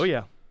smokes. Oh,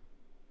 yeah.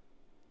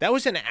 That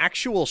was an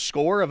actual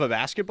score of a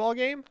basketball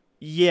game?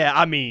 Yeah,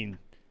 I mean,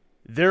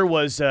 there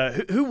was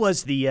who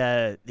was was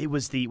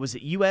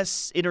it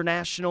U.S.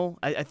 International?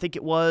 I think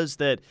it was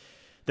that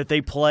they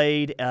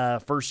played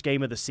first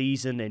game of the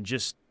season, and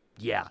just,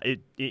 yeah,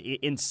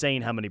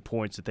 insane how many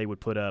points that they would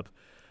put up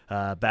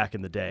back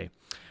in the day.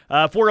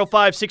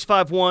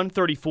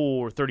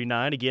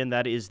 405-651-3439. Again,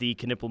 that is the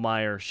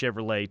Knippelmeyer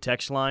Chevrolet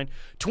text line.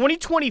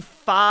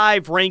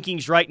 2025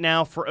 rankings right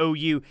now for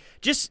OU.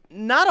 Just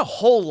not a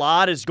whole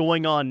lot is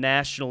going on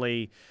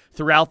nationally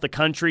throughout the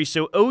country,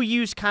 so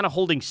OU's kind of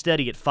holding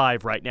steady at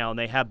 5 right now, and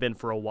they have been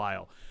for a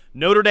while.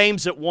 Notre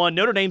Dame's at 1.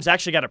 Notre Dame's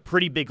actually got a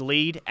pretty big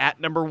lead at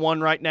number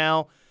 1 right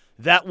now.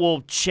 That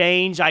will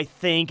change, I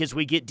think, as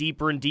we get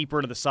deeper and deeper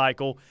into the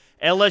cycle.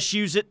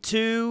 LSU's at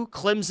 2,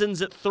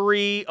 Clemson's at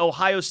 3,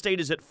 Ohio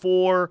State is at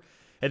 4,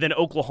 and then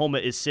Oklahoma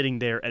is sitting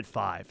there at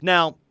 5.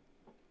 Now,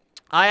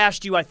 I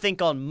asked you, I think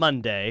on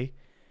Monday,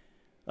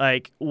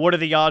 like, what are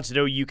the odds that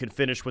OU can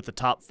finish with the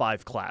top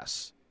 5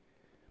 class?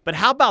 But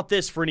how about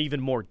this for an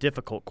even more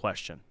difficult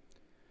question?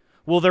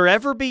 Will there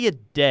ever be a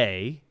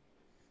day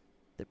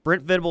that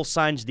Brent Venables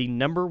signs the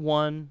number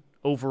 1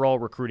 overall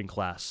recruiting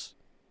class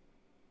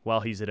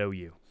while he's at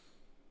OU?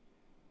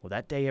 Will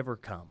that day ever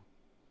come?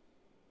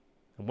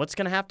 And what's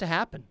going to have to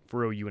happen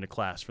for OU in a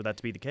class for that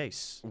to be the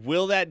case?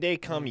 Will that day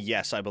come?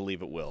 Yes, I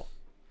believe it will.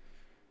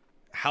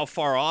 How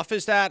far off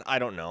is that? I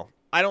don't know.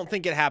 I don't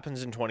think it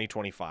happens in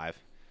 2025.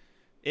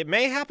 It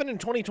may happen in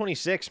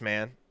 2026,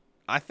 man.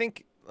 I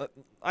think,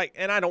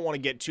 and I don't want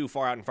to get too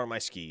far out in front of my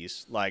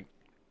skis. Like,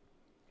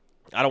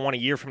 I don't want a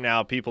year from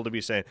now people to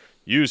be saying,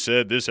 you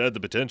said this had the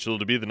potential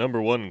to be the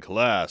number 1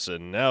 class,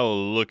 and now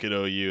look at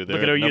OU.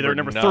 They're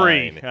number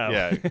 3. Oh.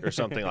 Yeah, or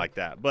something like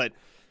that. But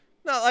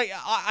no, like,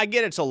 I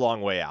get it's a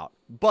long way out.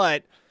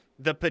 But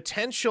the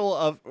potential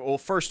of, well,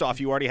 first off,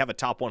 you already have a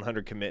top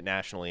 100 commit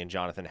nationally in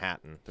Jonathan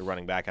Hatton, the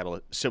running back out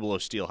of Cibolo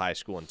Steele High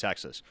School in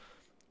Texas.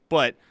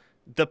 But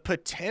the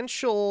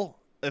potential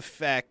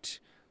effect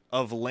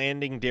of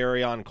landing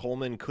Darion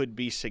Coleman could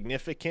be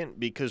significant,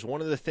 because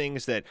one of the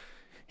things that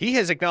he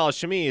has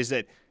acknowledged to me is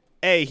that,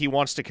 A, he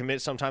wants to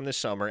commit sometime this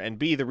summer, and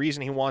B, the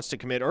reason he wants to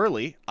commit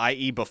early,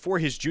 i.e. before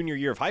his junior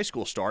year of high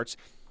school starts,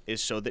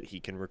 is so that he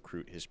can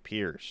recruit his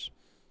peers.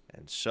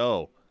 And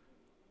so,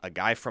 a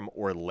guy from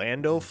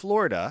Orlando,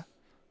 Florida,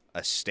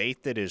 a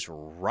state that is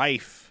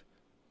rife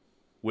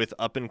with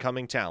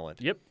up-and-coming talent.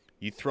 Yep.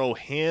 You throw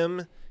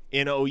him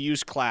in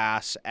OU's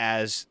class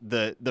as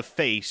the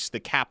face,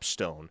 the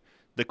capstone,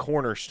 the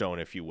cornerstone,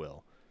 if you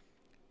will,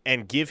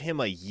 and give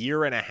him a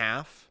year and a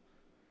half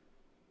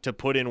to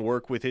put in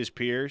work with his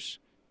peers,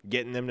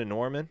 getting them to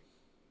Norman.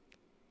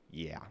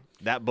 Yeah,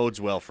 that bodes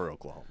well for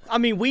Oklahoma. I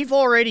mean, we've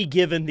already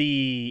given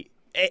a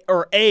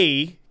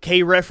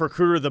KREF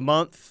Recruiter of the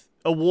Month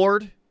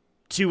award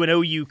to an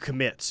OU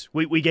commit.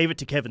 We gave it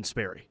to Kevin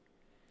Sperry.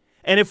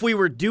 And if we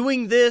were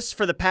doing this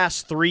for the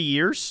past 3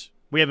 years,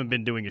 we haven't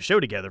been doing a show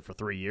together for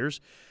 3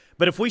 years,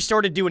 but if we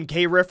started doing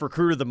KREF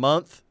Recruiter of the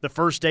Month the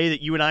first day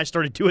that you and I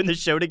started doing this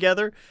show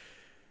together,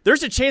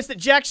 there's a chance that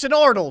Jackson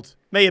Arnold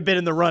may have been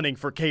in the running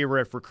for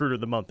KREF Recruiter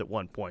of the Month at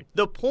one point.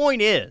 The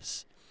point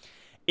is,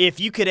 if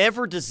you could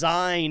ever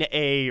design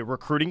a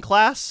recruiting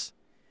class,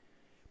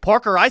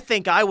 Parker, I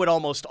think I would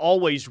almost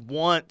always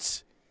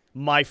want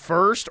my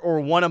first or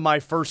one of my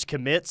first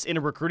commits in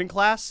a recruiting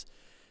class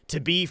to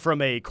be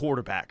from a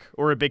quarterback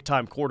or a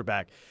big-time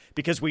quarterback,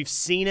 because we've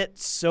seen it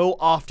so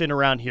often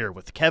around here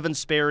with Kevin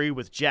Sperry,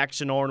 with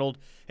Jackson Arnold,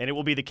 and it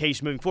will be the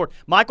case moving forward.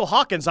 Michael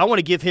Hawkins, I want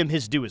to give him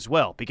his due as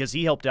well, because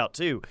he helped out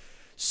too.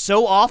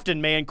 So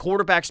often, man,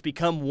 quarterbacks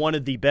become one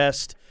of the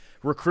best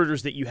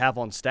recruiters that you have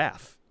on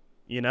staff.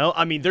 You know,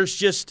 I mean, there's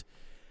just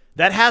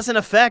That has an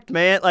effect,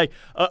 man. Like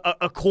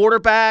a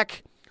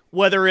quarterback,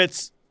 whether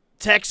it's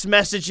text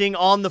messaging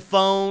on the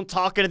phone,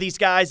 talking to these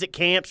guys at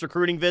camps,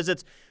 recruiting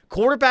visits,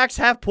 quarterbacks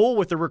have pull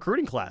with the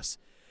recruiting class.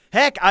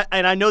 Heck,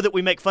 I know that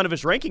we make fun of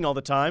his ranking all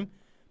the time,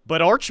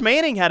 but Arch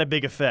Manning had a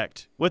big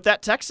effect with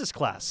that Texas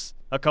class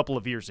a couple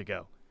of years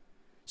ago.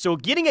 So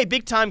getting a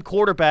big-time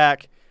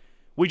quarterback,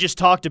 we just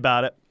talked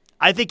about it.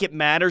 I think it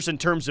matters in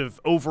terms of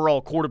overall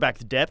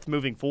quarterback depth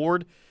moving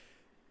forward,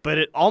 but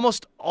it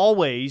almost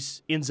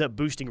always ends up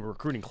boosting a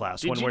recruiting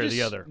class one way or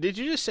the other. Did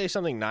you just say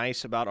something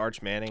nice about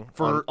Arch Manning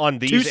on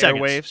these 2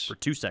 seconds, airwaves? For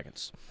 2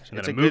 seconds. And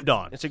then I moved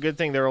on. It's a good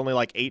thing there are only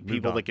like 8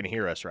 people that can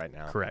hear us right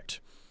now. Correct.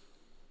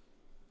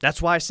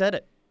 That's why I said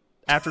it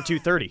after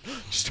 2:30.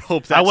 Just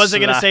hope that I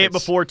wasn't going to say it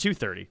before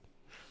 2:30.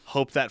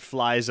 Hope that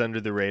flies under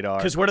the radar.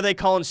 Because what are they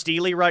calling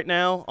Steely right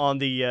now on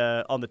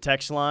the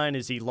text line?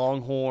 Is he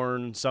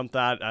Longhorn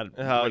something?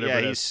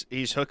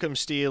 He's Hook'em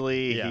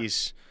Steely.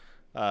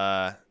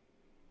 Yeah.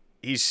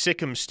 He's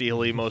Sick'em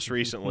Steely most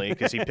recently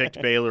because he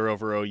picked Baylor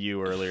over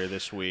OU earlier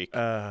this week.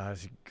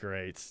 That's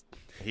great.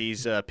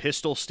 He's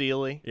Pistol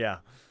Steely. Yeah.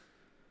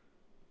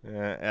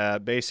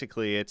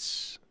 Basically,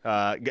 it's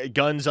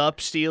guns up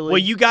Steely. Well,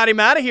 you got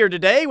him out of here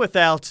today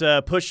without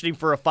pushing him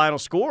for a final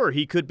score.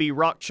 He could be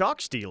Rock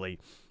Chalk Steely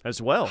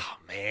as well. Oh,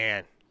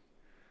 man.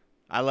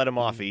 I let him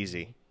off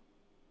easy.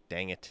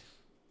 Dang it.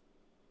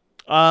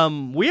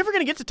 We ever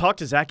going to get to talk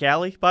to Zach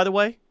Alley, by the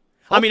way?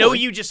 Hopefully. I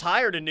mean, OU just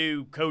hired a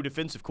new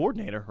co-defensive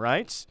coordinator,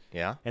 right?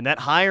 Yeah. And that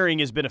hiring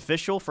has been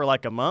official for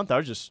like a month. I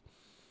was just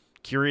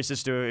curious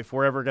as to if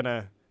we're ever going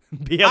to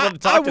be able to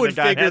talk to the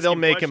guy. I would figure they'll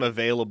make him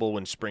available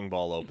when spring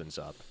ball opens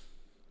up.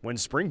 When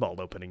spring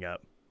ball opening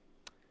up?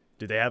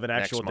 Do they have an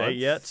actual date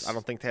yet? I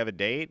don't think they have a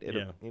date.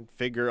 You'd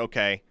figure,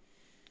 okay,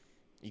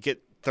 you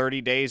get 30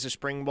 days of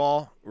spring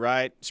ball,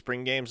 right?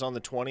 Spring game's on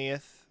the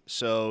 20th,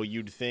 so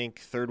you'd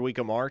think third week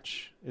of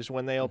March is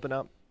when they open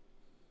up.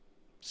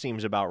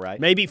 Seems about right.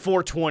 Maybe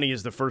 420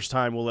 is the first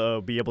time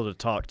we'll be able to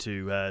talk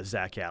to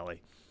Zach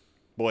Alley.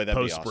 Boy, that'd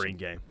be awesome. Post-spring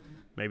game.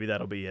 Maybe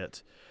that'll be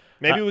it.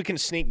 Maybe we can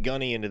sneak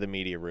Gunny into the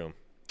media room.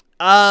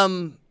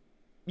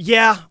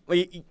 Yeah.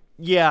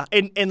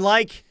 And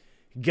like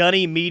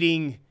Gunny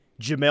meeting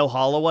Jamel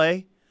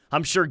Holloway,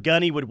 I'm sure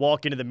Gunny would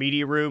walk into the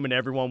media room and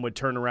everyone would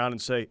turn around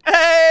and say,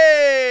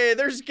 "Hey,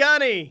 there's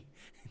Gunny."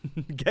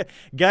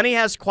 Gunny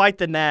has quite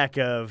the knack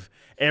of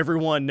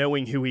everyone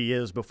knowing who he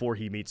is before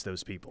he meets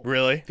those people.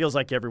 Really? Feels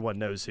like everyone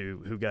knows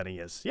who Gunny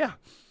is. Yeah.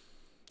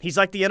 He's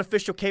like the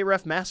unofficial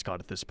K-Ref mascot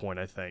at this point,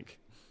 I think.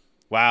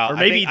 Wow. Or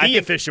maybe the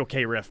official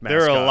K-Ref mascot.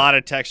 There are a lot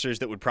of texters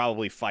that would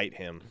probably fight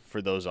him for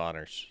those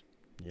honors.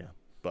 Yeah.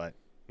 But,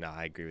 no,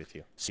 I agree with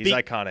you. He's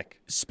iconic.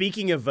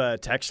 Speaking of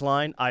text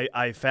line,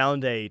 I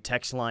found a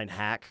text line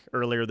hack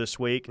earlier this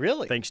week.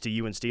 Really? Thanks to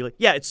you and Steely.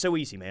 Yeah, it's so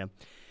easy, man.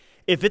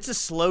 If it's a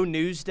slow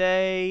news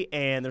day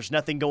and there's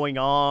nothing going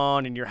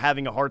on and you're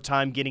having a hard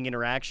time getting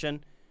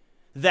interaction,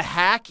 the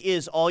hack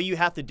is all you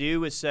have to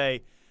do is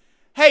say,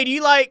 "Hey, do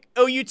you like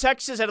OU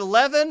Texas at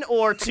 11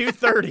 or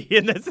 2:30?"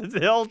 And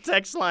the whole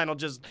text line will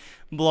just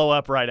blow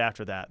up right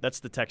after that. That's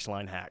the text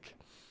line hack.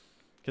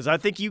 Because I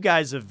think you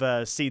guys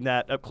have seen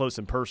that up close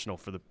and personal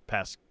for the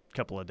past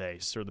couple of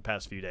days or the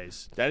past few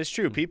days. That is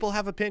true. People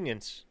have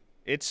opinions.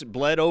 It's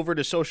bled over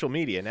to social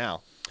media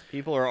now.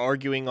 People are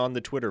arguing on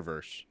the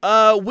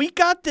Twitterverse. We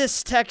got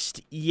this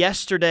text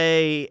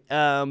yesterday.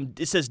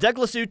 It says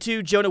Douglas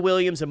Utu, Jonah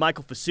Williams, and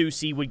Michael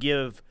Fasusi would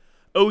give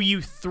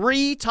OU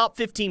 3 top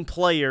 15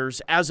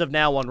 players as of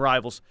now on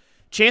Rivals.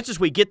 Chances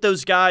we get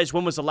those guys.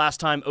 When was the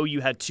last time OU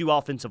had 2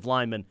 offensive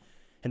linemen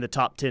in the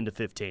top 10 to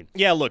 15?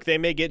 Yeah, look, they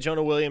may get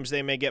Jonah Williams,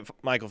 they may get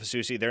Michael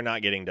Fasusi. They're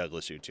not getting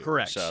Douglas Utu.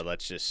 Correct. So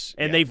let's just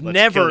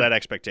let's kill that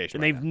expectation.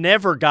 And they've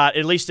never got,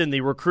 at least in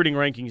the recruiting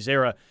rankings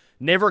era,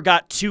 never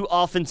got 2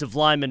 offensive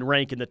linemen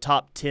rank in the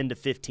top 10 to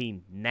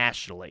 15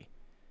 nationally.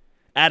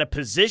 At a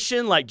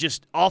position like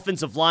just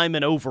offensive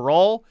linemen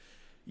overall,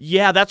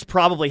 yeah, that's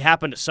probably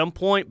happened at some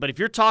point. But if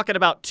you're talking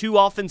about 2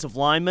 offensive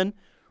linemen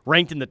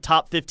ranked in the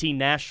top 15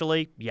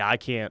 nationally, yeah, I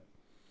can't.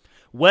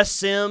 Wes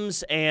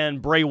Sims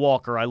and Bray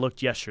Walker, I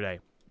looked yesterday.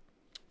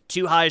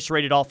 2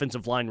 highest-rated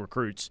offensive line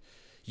recruits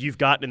you've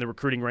gotten in the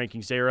recruiting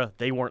rankings era.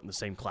 They weren't in the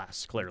same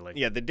class, clearly.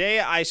 Yeah, the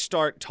day I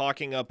start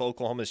talking up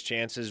Oklahoma's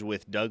chances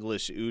with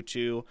Douglas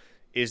Utu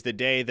is the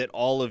day that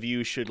all of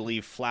you should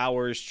leave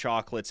flowers,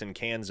 chocolates, and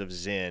cans of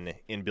Zyn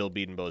in Bill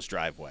Bedenbaugh's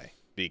driveway.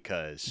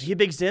 Because Is he a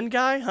big Zen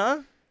guy,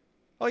 huh?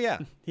 Oh, yeah.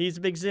 He's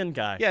a big Zen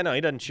guy. Yeah, no,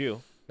 he doesn't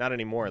chew. Not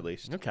anymore, at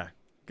least. Okay.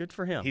 Good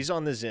for him. He's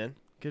on the Zyn.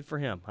 Good for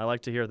him. I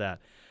like to hear that.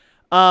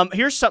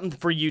 Here's something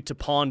for you to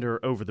ponder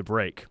over the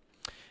break.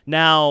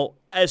 Now,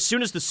 as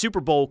soon as the Super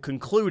Bowl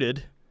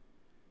concluded,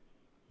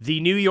 the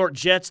New York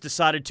Jets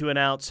decided to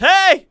announce,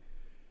 "Hey,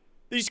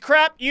 these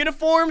crap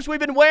uniforms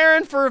we've been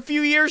wearing for a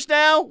few years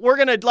now, we're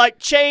going to,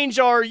 change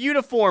our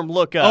uniform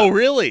look up." Oh,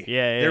 really?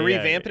 Yeah. They're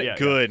revamping it? Yeah.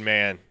 Good,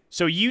 man.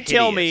 So you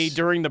tell me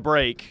during the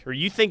break, or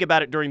you think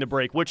about it during the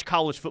break, which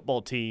college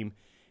football team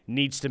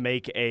needs to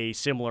make a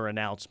similar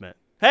announcement.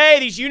 "Hey,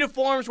 these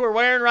uniforms we're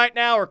wearing right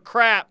now are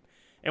crap,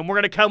 And we're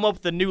going to come up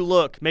with a new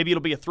look. Maybe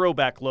it'll be a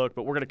throwback look,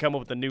 but we're going to come up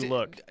with a new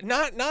look.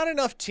 Not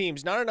enough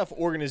teams, not enough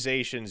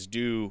organizations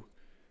do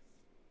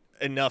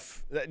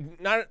enough.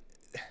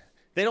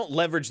 They don't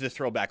leverage the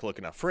throwback look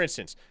enough. For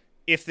instance,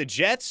 if the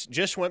Jets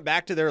just went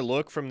back to their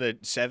look from the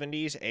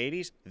 70s,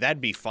 80s,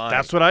 that'd be fine.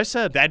 That's what I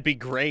said. That'd be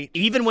great.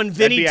 Even when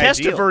Vinny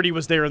Testaverde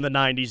was there in the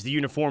 90s, the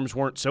uniforms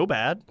weren't so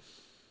bad.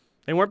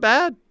 They weren't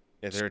bad.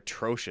 Yeah, they're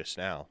atrocious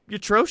now.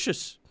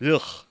 Atrocious.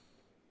 Ugh.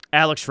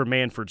 Alex from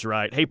Manford's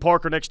right. Hey,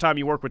 Parker, next time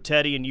you work with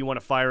Teddy and you want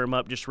to fire him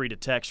up, just read a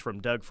text from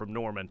Doug from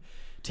Norman.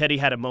 Teddy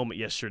had a moment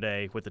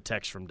yesterday with a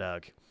text from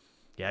Doug.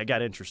 Yeah, it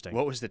got interesting.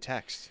 What was the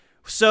text?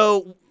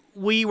 So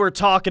we were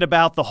talking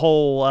about the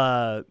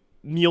whole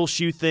mule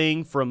shoe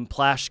thing from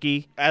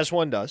Plaschke. As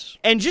one does.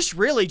 And just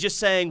really just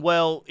saying,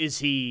 well, is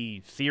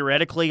he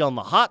theoretically on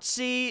the hot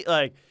seat?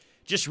 Like,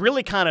 just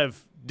really kind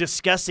of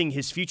discussing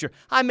his future.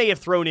 I may have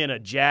thrown in a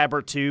jab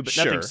or two, but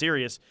nothing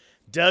serious.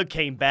 Doug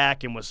came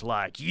back and was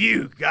like,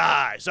 you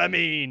guys, I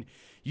mean,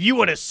 you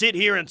want to sit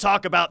here and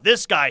talk about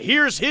this guy.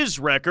 Here's his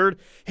record.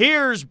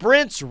 Here's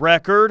Brent's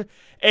record.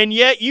 And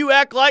yet you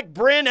act like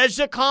Brent has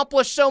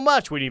accomplished so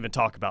much. We didn't even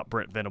talk about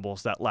Brent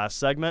Venables that last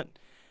segment.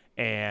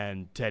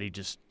 And Teddy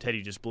just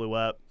blew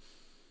up.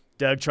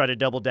 Doug tried to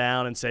double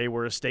down and say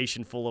we're a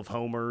station full of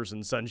homers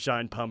and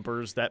sunshine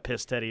pumpers. That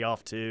pissed Teddy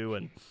off too.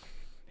 And,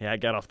 yeah, I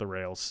got off the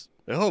rails.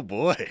 Oh,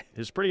 boy. It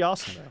was pretty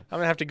awesome, though. I'm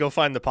going to have to go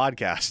find the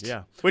podcast.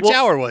 Yeah. Which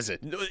hour was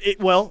it?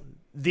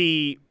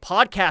 The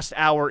podcast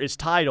hour is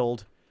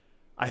titled,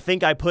 I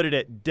think I put it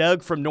at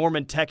Doug from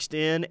Norman text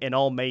in and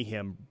all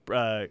mayhem.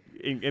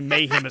 And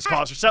mayhem is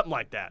caused or something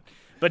like that.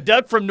 But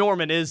Doug from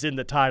Norman is in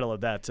the title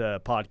of that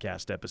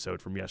podcast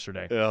episode from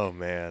yesterday. Oh,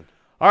 man.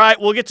 All right,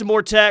 we'll get to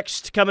more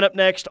text coming up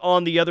next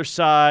on the other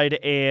side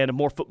and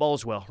more football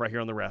as well right here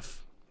on the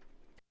Ref.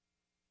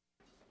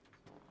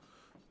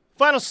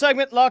 Final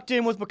segment, locked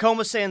in with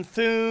McCOMAS and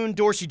Thune.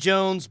 Dorsey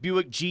Jones,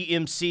 Buick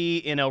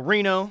GMC in El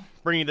Reno,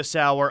 bringing you this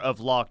hour of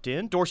Locked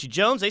In. Dorsey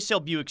Jones, they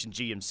sell Buicks and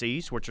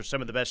GMCs, which are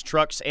some of the best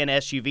trucks and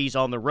SUVs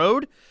on the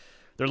road.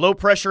 Their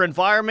low-pressure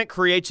environment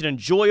creates an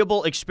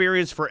enjoyable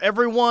experience for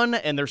everyone,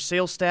 and their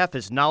sales staff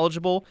is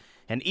knowledgeable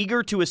and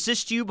eager to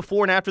assist you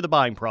before and after the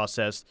buying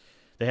process.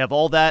 They have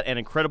all that and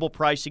incredible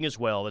pricing as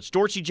well. It's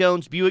Dorsey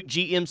Jones, Buick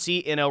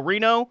GMC in El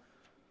Reno,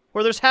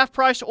 where there's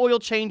half-price oil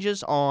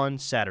changes on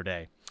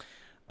Saturday.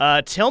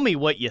 Tell me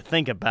what you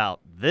think about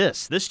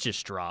this. This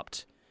just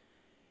dropped.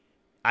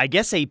 I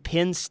guess a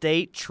Penn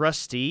State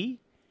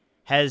trustee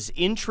has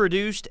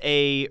introduced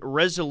a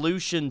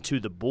resolution to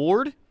the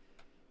board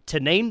to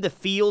name the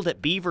field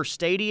at Beaver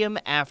Stadium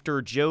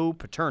after Joe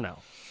Paterno,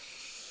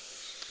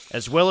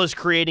 as well as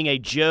creating a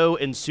Joe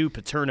and Sue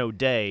Paterno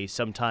Day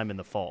sometime in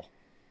the fall.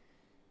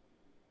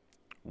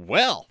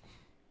 Well,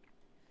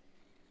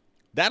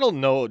 that'll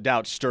no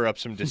doubt stir up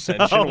some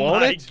dissension,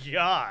 won't it? Oh, my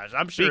gosh.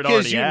 I'm sure it because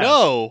already has.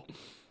 Know,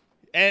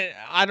 and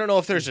I don't know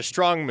if there's a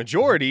strong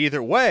majority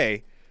either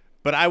way,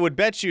 but I would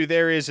bet you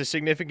there is a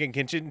significant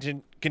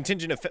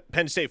contingent of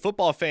Penn State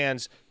football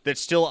fans that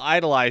still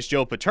idolize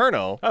Joe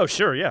Paterno. Oh,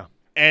 sure, yeah.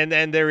 And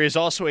then there is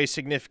also a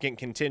significant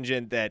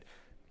contingent that,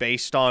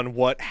 based on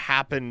what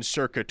happened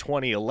circa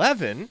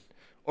 2011,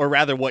 or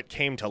rather what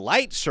came to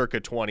light circa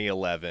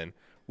 2011,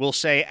 will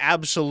say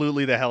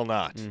absolutely the hell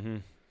not. Mm-hmm.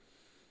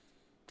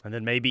 And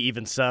then maybe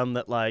even some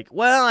that like,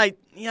 well, I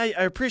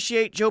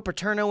appreciate Joe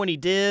Paterno when he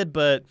did,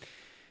 but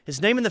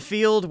is naming the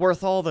field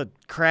worth all the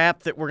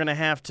crap that we're going to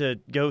have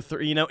to go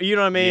through? You know what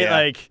I mean? Yeah.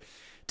 Like,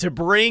 to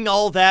bring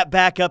all that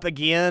back up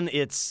again,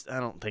 I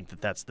don't think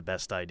that's the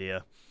best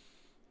idea.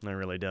 I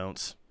really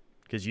don't,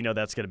 because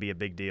that's going to be a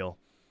big deal.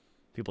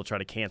 People try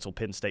to cancel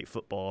Penn State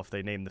football if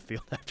they name the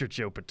field after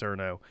Joe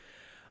Paterno.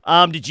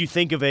 Did you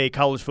think of a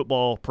college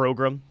football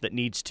program that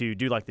needs to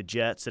do like the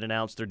Jets that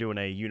announced they're doing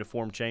a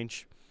uniform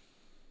change?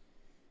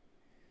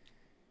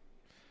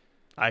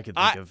 I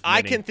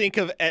can think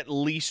of at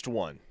least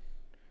one.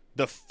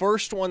 The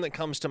first one that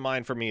comes to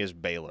mind for me is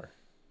Baylor.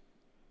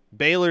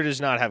 Baylor does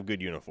not have good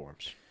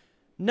uniforms.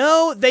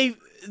 No,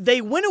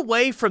 they went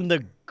away from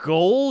the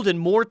gold and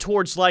more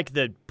towards like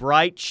the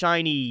bright,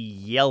 shiny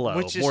yellow,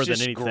 which is more just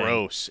than anything.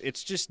 Gross.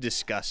 It's just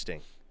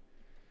disgusting.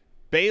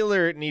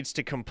 Baylor needs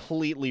to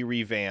completely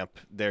revamp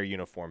their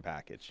uniform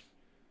package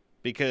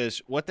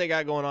because what they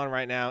got going on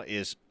right now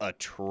is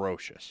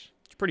atrocious.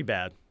 It's pretty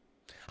bad.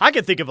 I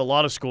can think of a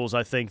lot of schools,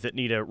 I think, that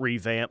need a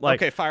revamp.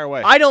 Like, okay, fire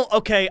away.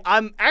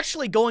 I'm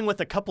actually going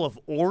with a couple of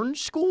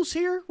orange schools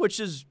here, which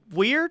is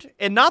weird.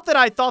 And not that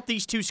I thought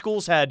these two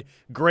schools had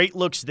great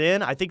looks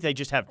then. I think they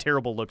just have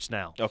terrible looks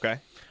now. Okay.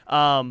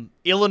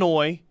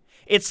 Illinois.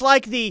 It's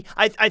like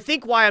I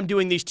think why I'm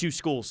doing these two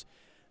schools,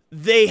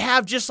 they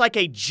have just like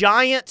a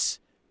giant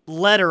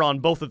letter on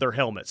both of their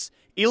helmets.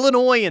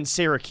 Illinois and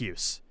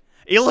Syracuse.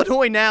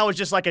 Illinois now is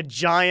just like a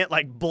giant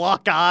like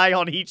block eye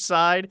on each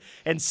side,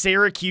 and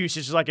Syracuse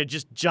is just like a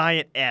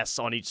giant S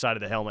on each side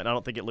of the helmet. I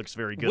don't think it looks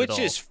very good at all.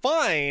 Which is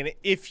fine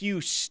if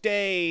you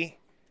stay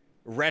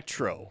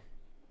retro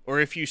or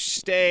if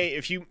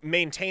you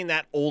maintain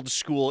that old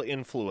school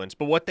influence.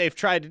 But what they've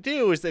tried to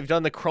do is they've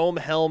done the chrome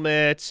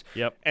helmets,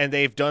 and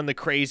they've done the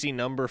crazy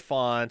number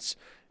fonts,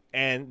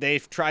 and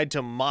they've tried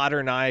to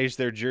modernize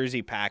their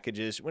jersey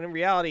packages, when in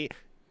reality,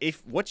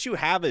 if what you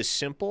have is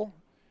simple,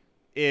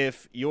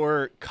 if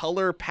your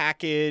color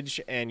package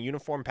and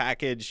uniform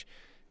package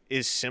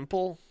is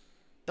simple,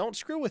 don't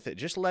screw with it.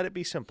 Just let it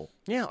be simple.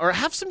 Yeah, or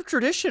have some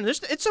tradition.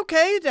 It's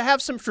okay to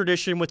have some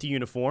tradition with the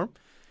uniform.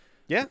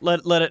 Yeah. Let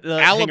it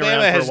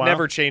Alabama has never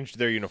never changed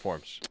their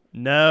uniforms.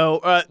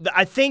 No.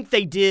 I think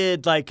they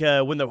did, like,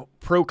 when the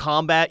pro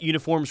combat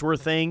uniforms were a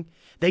thing,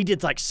 they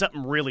did, like,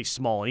 something really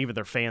small, and even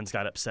their fans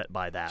got upset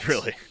by that.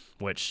 Really?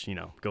 Which,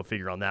 go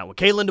figure on that one.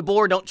 Kalen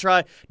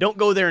DeBoer, don't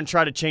go there and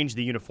try to change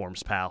the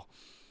uniforms, pal.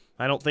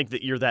 I don't think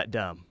that you're that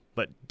dumb.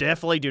 But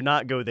definitely do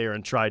not go there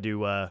and try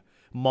to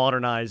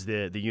modernize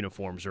the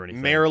uniforms or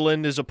anything.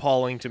 Maryland is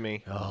appalling to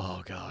me.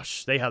 Oh,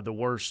 gosh. They have the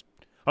worst.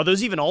 Are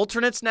those even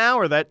alternates now,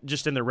 or that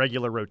just in their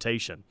regular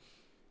rotation?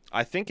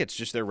 I think it's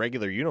just their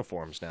regular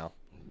uniforms now.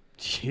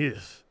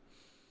 Jeez.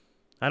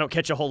 I don't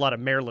catch a whole lot of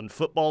Maryland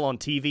football on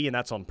TV, and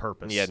that's on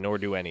purpose. Yeah, nor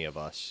do any of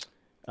us.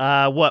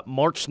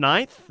 March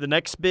 9th, the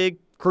next big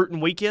curtain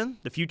weekend,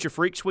 the Future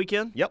Freaks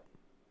weekend? Yep.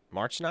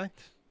 March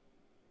 9th.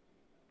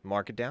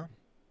 Mark it down.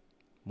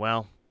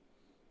 Well,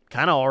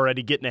 kind of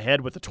already getting ahead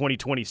with the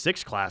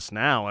 2026 class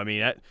now. I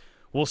mean,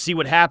 we'll see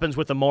what happens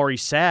with Amari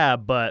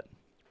Saab, but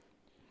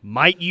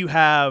might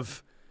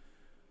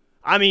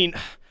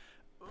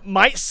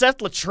Seth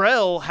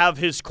Luttrell have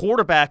his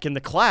quarterback in the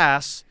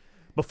class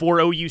before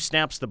OU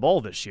snaps the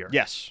ball this year?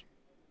 Yes.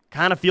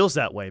 Kind of feels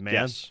that way, man.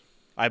 Yes.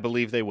 I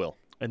believe they will.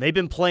 And they've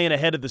been playing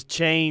ahead of the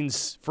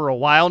chains for a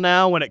while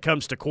now when it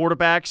comes to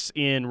quarterbacks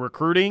in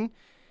recruiting.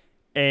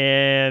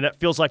 And it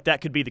feels like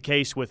that could be the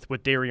case with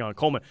Darion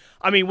Coleman.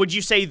 I mean, would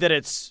you say that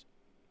it's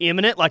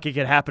imminent, like it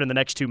could happen in the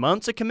next 2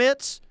 months, it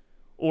commits?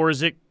 Or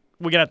is it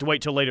we're going to have to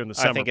wait till later in the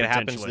summer? I think it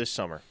happens this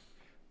summer.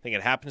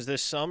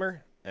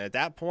 And at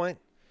that point,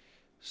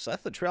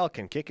 Seth Luttrell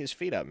can kick his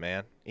feet up,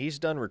 man. He's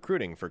done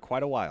recruiting for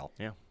quite a while.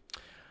 Yeah.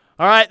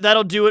 All right,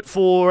 that'll do it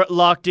for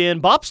Locked In.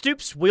 Bob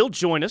Stoops will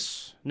join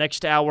us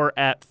next hour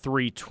at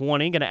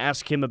 3:20. Going to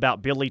ask him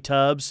about Billy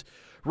Tubbs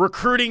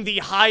recruiting the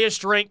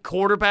highest-ranked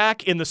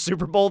quarterback in the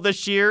Super Bowl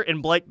this year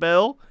in Blake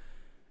Bell,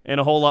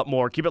 and a whole lot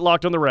more. Keep it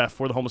locked on the Ref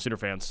for the home of Sooner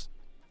fans.